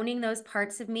 like owning those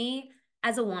parts of me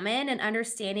as a woman and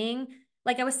understanding,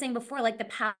 like I was saying before, like the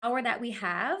power that we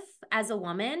have as a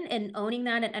woman and owning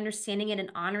that and understanding it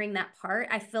and honoring that part.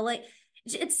 I feel like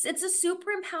it's a super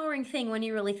empowering thing when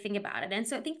you really think about it. And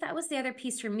so I think that was the other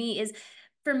piece for me,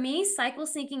 cycle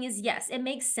syncing is yes, it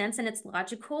makes sense and it's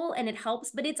logical and it helps,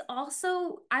 but it's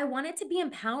also, I want it to be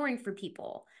empowering for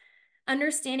people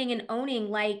understanding and owning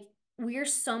like we're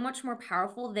so much more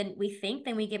powerful than we think,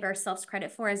 than we give ourselves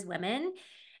credit for as women.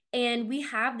 And we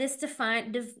have this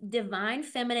divine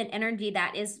feminine energy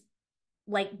that is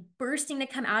like bursting to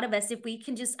come out of us if we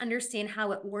can just understand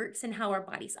how it works and how our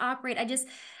bodies operate. I just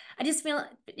feel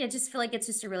like it's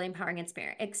just a really empowering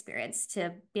experience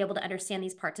to be able to understand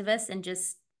these parts of us and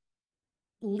just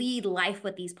lead life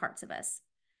with these parts of us.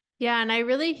 Yeah, and I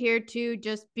really hear too,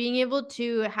 just being able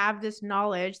to have this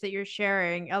knowledge that you're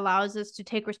sharing allows us to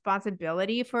take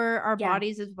responsibility for our Yeah,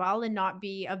 bodies as well and not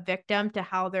be a victim to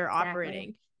how they're exactly.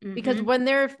 operating. because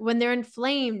Mm-hmm. when they're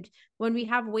inflamed, when we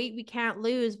have weight we can't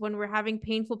lose, when we're having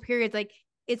painful periods, like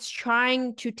it's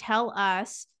trying to tell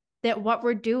us that what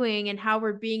we're doing and how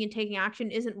we're being and taking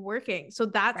action isn't working. So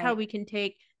that's how Right. we can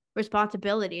take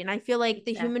responsibility. And I feel like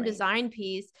the human Exactly. design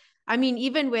piece, I mean,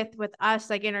 even with us,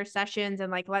 like in our sessions,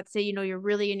 and like let's say, you're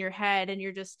really in your head and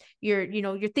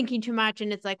you're thinking too much,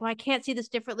 and it's like, well, I can't see this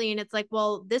differently. And it's like,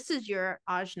 well, this is your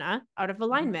ajna out of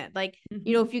alignment. Like,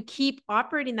 Mm-hmm. if you keep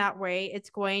operating that way,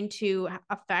 it's going to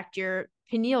affect your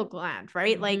pineal gland,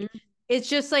 right? Like, Mm-hmm. it's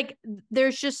just like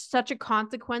there's just such a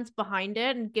consequence behind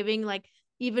it, and giving like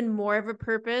even more of a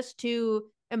purpose to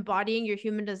embodying your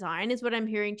human design is what I'm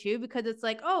hearing too, because it's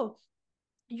like, oh,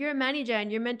 you're a manager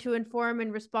and you're meant to inform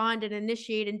and respond and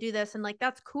initiate and do this, and like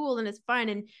that's cool and it's fun,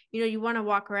 and you want to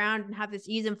walk around and have this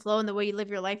ease and flow in the way you live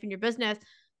your life and your business.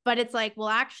 But it's like, well,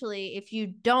 actually, if you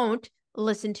don't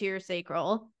listen to your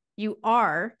sacral, you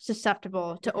are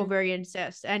susceptible to Mm-hmm. ovarian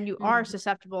cysts, and you are Mm-hmm.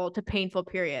 susceptible to painful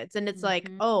periods. And it's like,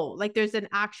 Mm-hmm. oh, like there's an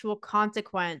actual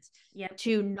consequence Yep.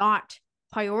 to not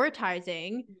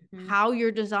prioritizing Mm-hmm. how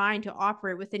you're designed to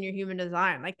operate within your human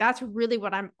design. Like that's really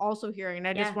what I'm also hearing. And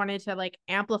I just Yeah. wanted to like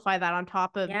amplify that on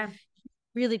top of Yeah.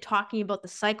 really talking about the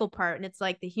cycle part. And it's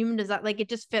like the human design, like it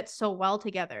just fits so well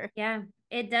together. Yeah,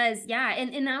 it does. Yeah.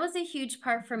 And that was a huge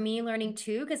part for me learning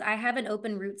too, because I have an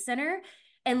open root center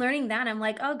and learning that I'm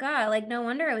like, oh God, like no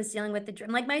wonder I was dealing with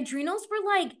like my adrenals were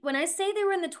like, when I say they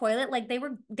were in the toilet, like they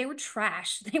were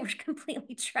trash. They were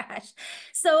completely trash.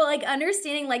 So like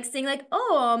understanding, like saying like,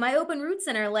 oh, my open root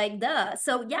center, like duh.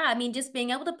 So yeah, I mean, just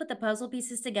being able to put the puzzle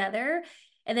pieces together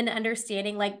and then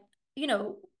understanding like, you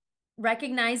know,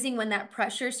 recognizing when that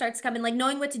pressure starts coming, like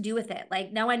knowing what to do with it.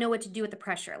 Like now I know what to do with the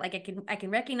pressure. Like I can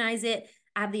recognize it,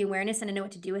 I have the awareness and I know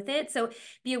what to do with it. So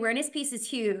the awareness piece is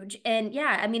huge. And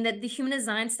yeah, I mean the human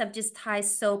design stuff just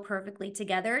ties so perfectly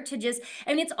together to just,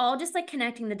 I mean, it's all just like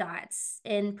connecting the dots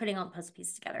and putting all the puzzle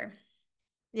pieces together.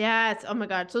 Yes. Oh my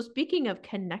God. So speaking of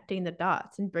connecting the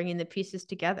dots and bringing the pieces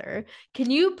together,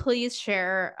 can you please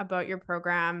share about your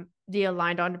program, The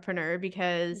Aligned Entrepreneur?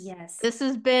 Because Yes. this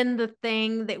has been the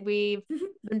thing that we've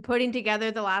been putting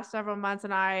together the last several months.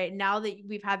 And now that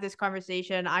we've had this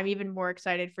conversation, I'm even more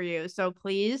excited for you. So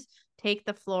please take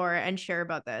the floor and share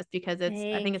about this, because I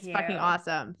think Thank it's fucking you.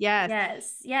 awesome. Yes.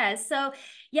 Yes, yes. So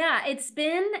yeah, it's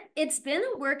been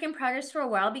a work in progress for a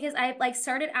while because I like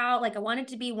started out like I wanted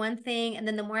to be one thing, and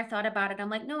then the more I thought about it,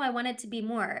 I'm like, no, I wanted to be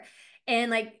more.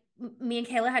 And like me and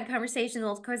Kayla had conversations,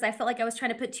 of course, I felt like I was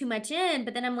trying to put too much in,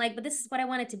 but then I'm like, but this is what I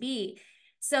want it to be.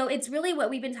 So it's really what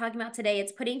we've been talking about today.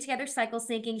 It's putting together cycle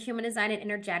syncing, human design, and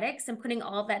energetics, and putting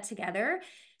all of that together.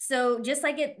 So just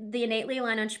like the innately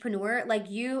aligned entrepreneur, like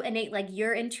you innate, like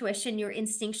your intuition, you're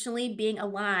instinctually being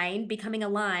aligned, becoming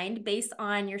aligned based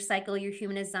on your cycle, your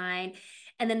human design.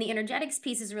 And then the energetics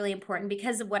piece is really important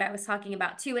because of what I was talking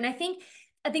about too. And I think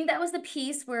that was the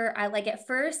piece where I like at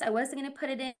first I wasn't going to put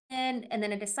it in and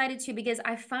then I decided to because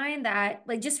I find that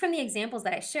like just from the examples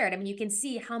that I shared, I mean you can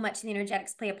see how much the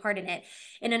energetics play a part in it,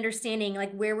 in understanding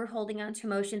like where we're holding on to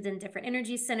emotions in different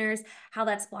energy centers, how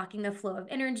that's blocking the flow of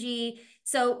energy.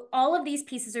 So all of these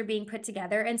pieces are being put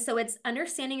together. And so it's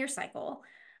understanding your cycle,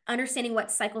 understanding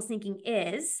what cycle syncing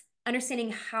is,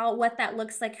 understanding what that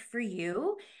looks like for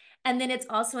you. And then it's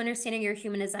also understanding your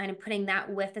human design and putting that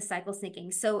with the cycle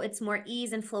syncing. So it's more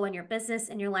ease and flow in your business,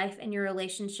 in your life, in your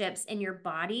relationships, in your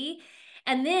body.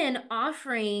 And then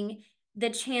offering the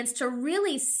chance to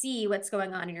really see what's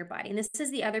going on in your body. And this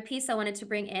is the other piece I wanted to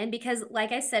bring in because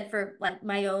like I said, for like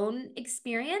my own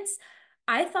experience,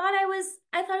 I thought I was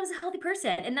a healthy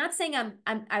person. And not saying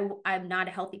I'm not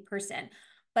a healthy person,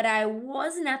 but I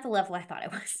wasn't at the level I thought I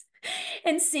was.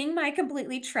 And seeing my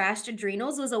completely trashed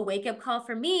adrenals was a wake-up call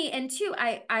for me. And two,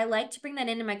 I like to bring that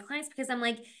into my clients because I'm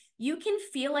like, you can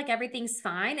feel like everything's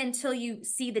fine until you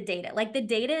see the data. Like the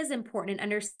data is important in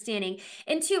understanding.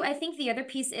 And two, I think the other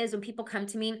piece is when people come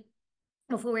to me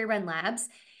before we run labs,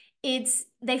 it's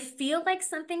they feel like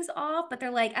something's off, but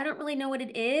they're like, I don't really know what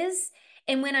it is.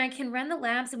 And when I can run the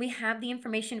labs and we have the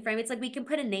information frame, it's like we can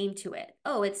put a name to it.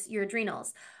 Oh, it's your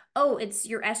adrenals. Oh, it's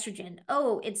your estrogen.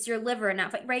 Oh, it's your liver.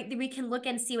 Not right. We can look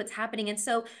and see what's happening. And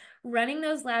so running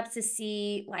those labs to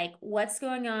see like what's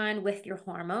going on with your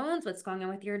hormones, what's going on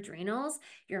with your adrenals,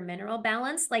 your mineral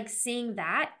balance, like seeing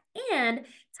that and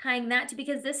tying that to,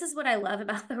 because this is what I love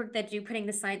about the work that you putting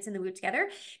the science and the woo together,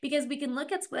 because we can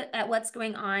look at what's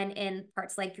going on in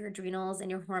parts like your adrenals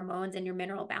and your hormones and your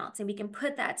mineral balance, and we can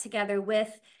put that together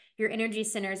with your energy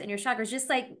centers and your chakras, just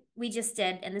like we just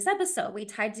did in this episode. We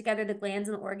tied together the glands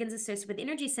and the organs associated with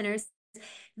energy centers.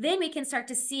 Then we can start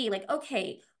to see like,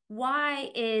 okay,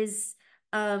 why is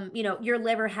your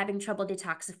liver having trouble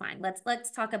detoxifying.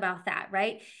 Let's talk about that,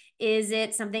 right? Is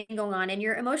it something going on in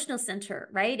your emotional center,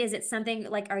 right? Is it something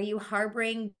like, are you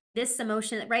harboring this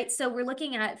emotion, right? So we're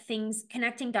looking at things,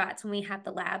 connecting dots when we have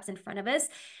the labs in front of us.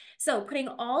 So putting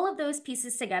all of those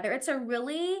pieces together, it's a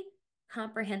really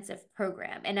comprehensive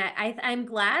program. And I'm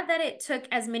glad that it took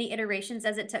as many iterations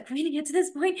as it took for me to get to this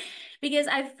point, because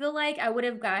I feel like I would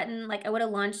have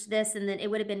launched this and then it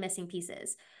would have been missing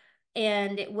pieces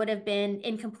and it would have been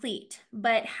incomplete.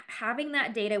 But having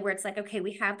that data where it's like, okay,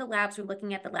 we have the labs, we're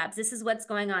looking at the labs, this is what's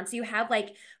going on. So you have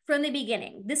like from the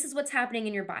beginning, this is what's happening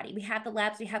in your body. We have the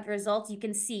labs, we have the results. You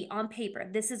can see on paper,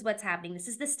 this is what's happening. This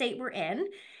is the state we're in.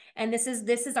 And this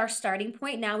is our starting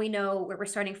point. Now we know where we're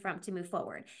starting from to move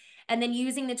forward. And then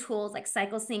using the tools like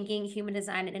cycle syncing, human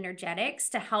design, and energetics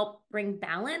to help bring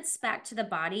balance back to the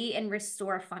body and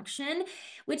restore function,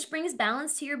 which brings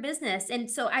balance to your business. And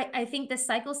so I think the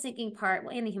cycle syncing part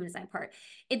and the human design part,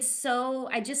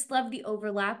 I just love the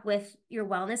overlap with your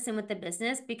wellness and with the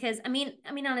business, because I mean,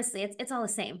 honestly, it's all the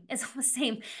same. It's all the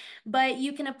same, but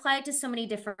you can apply it to so many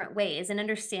different ways and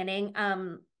understanding,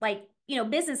 like,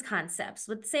 business concepts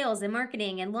with sales and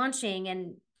marketing and launching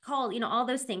and all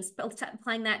those things,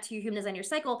 applying that to your human design, your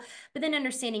cycle, but then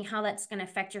understanding how that's going to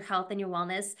affect your health and your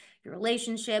wellness, your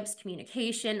relationships,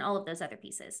 communication, all of those other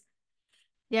pieces.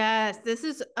 Yes, this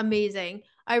is amazing.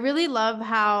 I really love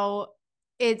how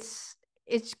it's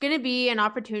going to be an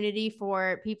opportunity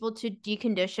for people to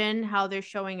decondition how they're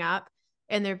showing up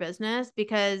in their business,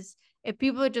 because if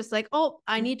people are just like, "Oh,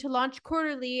 I need to launch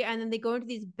quarterly," and then they go into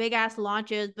these big ass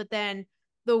launches, but then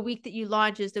the week that you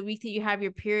launch is the week that you have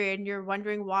your period and you're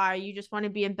wondering why you just want to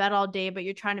be in bed all day, but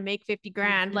you're trying to make 50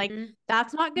 grand. Like,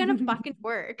 that's not going to fucking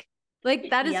work. Like,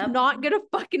 that is Yep. not going to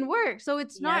fucking work. So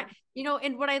it's not, Yep.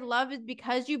 and what I love is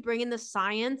because you bring in the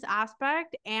science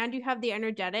aspect and you have the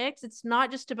energetics, it's not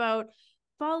just about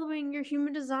following your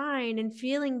human design and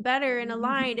feeling better and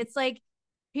aligned. It's like,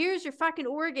 here's your fucking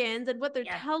organs and what they're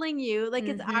Yeah. telling you. Like,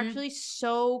 it's actually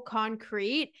so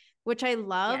concrete, which I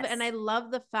love. And Yes. I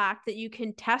love the fact that you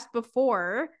can test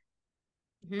before,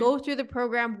 go through the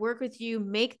program, work with you,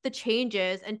 make the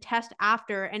changes, and test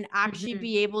after, and actually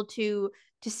be able to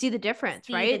see the difference,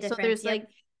 See the right? So difference. there's Yep. like,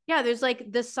 yeah, there's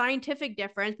like the scientific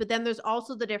difference, but then there's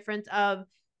also the difference of,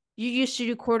 you used to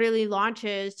do quarterly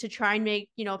launches to try and make,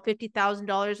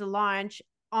 $50,000 a launch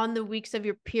on the weeks of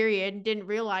your period and didn't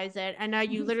realize it. And now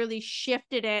you literally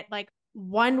shifted it like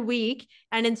 1 week,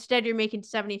 and instead you're making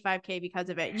 75K because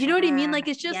of it. You know what I mean? Yeah. Like,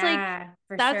 it's just like, Yeah,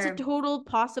 for that's a sure. total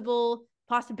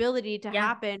possibility to Yeah.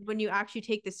 happen when you actually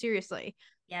take this seriously.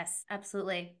 Yes,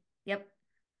 absolutely. Yep.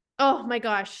 Oh my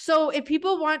gosh. So if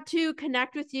people want to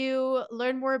connect with you,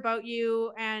 learn more about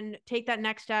you, and take that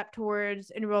next step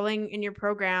towards enrolling in your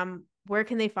program, where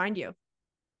can they find you?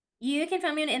 You can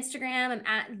find me on Instagram. I'm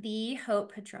at the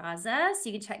Hope Pedraza. So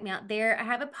you can check me out there. I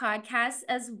have a podcast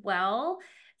as well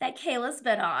that Kayla's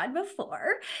been on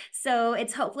before. So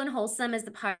it's Hopeful and Wholesome is the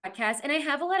podcast. And I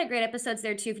have a lot of great episodes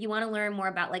there too. If you want to learn more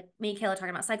about like me and Kayla talking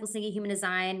about cycle syncing, human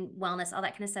design, wellness, all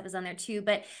that kind of stuff is on there too.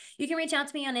 But you can reach out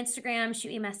to me on Instagram, shoot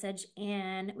me a message,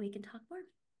 and we can talk more.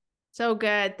 So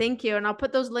good. Thank you. And I'll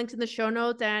put those links in the show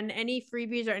notes, and any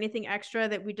freebies or anything extra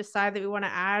that we decide that we want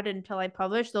to add until I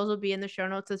publish, those will be in the show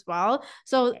notes as well.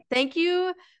 So Okay. thank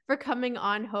you for coming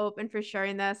on, Hope, and for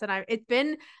sharing this. And it's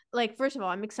been like, first of all,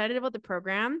 I'm excited about the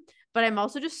program, but I'm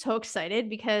also just so excited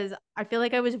because I feel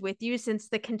like I was with you since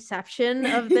the conception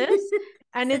of this,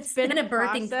 and it's It's been been a a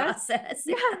birthing process. process.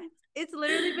 Yeah, it's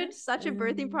literally been such a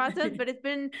birthing process, but it's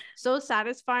been so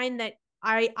satisfying that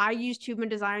I used human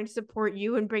design to support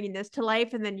you in bringing this to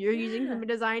life, and then you're using Yeah. human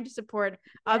design to support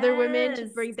other women to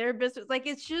Yes. bring their business. Like,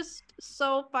 it's just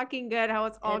so fucking good how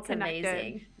it's all It's connected.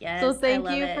 amazing. So Yes, I thank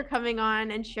love you for it. coming on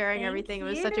and sharing Thank everything. It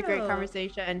was such a great you.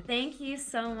 conversation. Thank you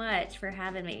so much for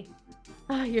having me.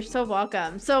 Oh, you're so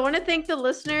welcome. So I want to thank the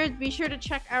listeners. Be sure to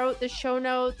check out the show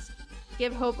notes.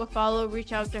 Give Hope a follow,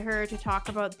 reach out to her to talk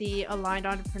about the aligned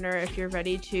entrepreneur if you're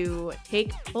ready to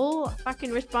take full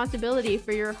fucking responsibility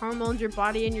for your hormones, your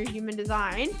body, and your human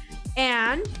design.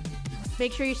 And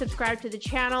make sure you subscribe to the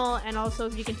channel. And also,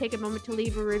 if you can take a moment to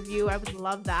leave a review, I would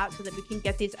love that so that we can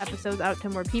get these episodes out to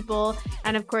more people.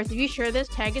 And of course, if you share this,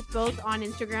 tag us both on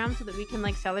Instagram so that we can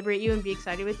like celebrate you and be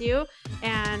excited with you.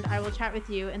 And I will chat with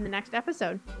you in the next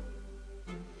episode.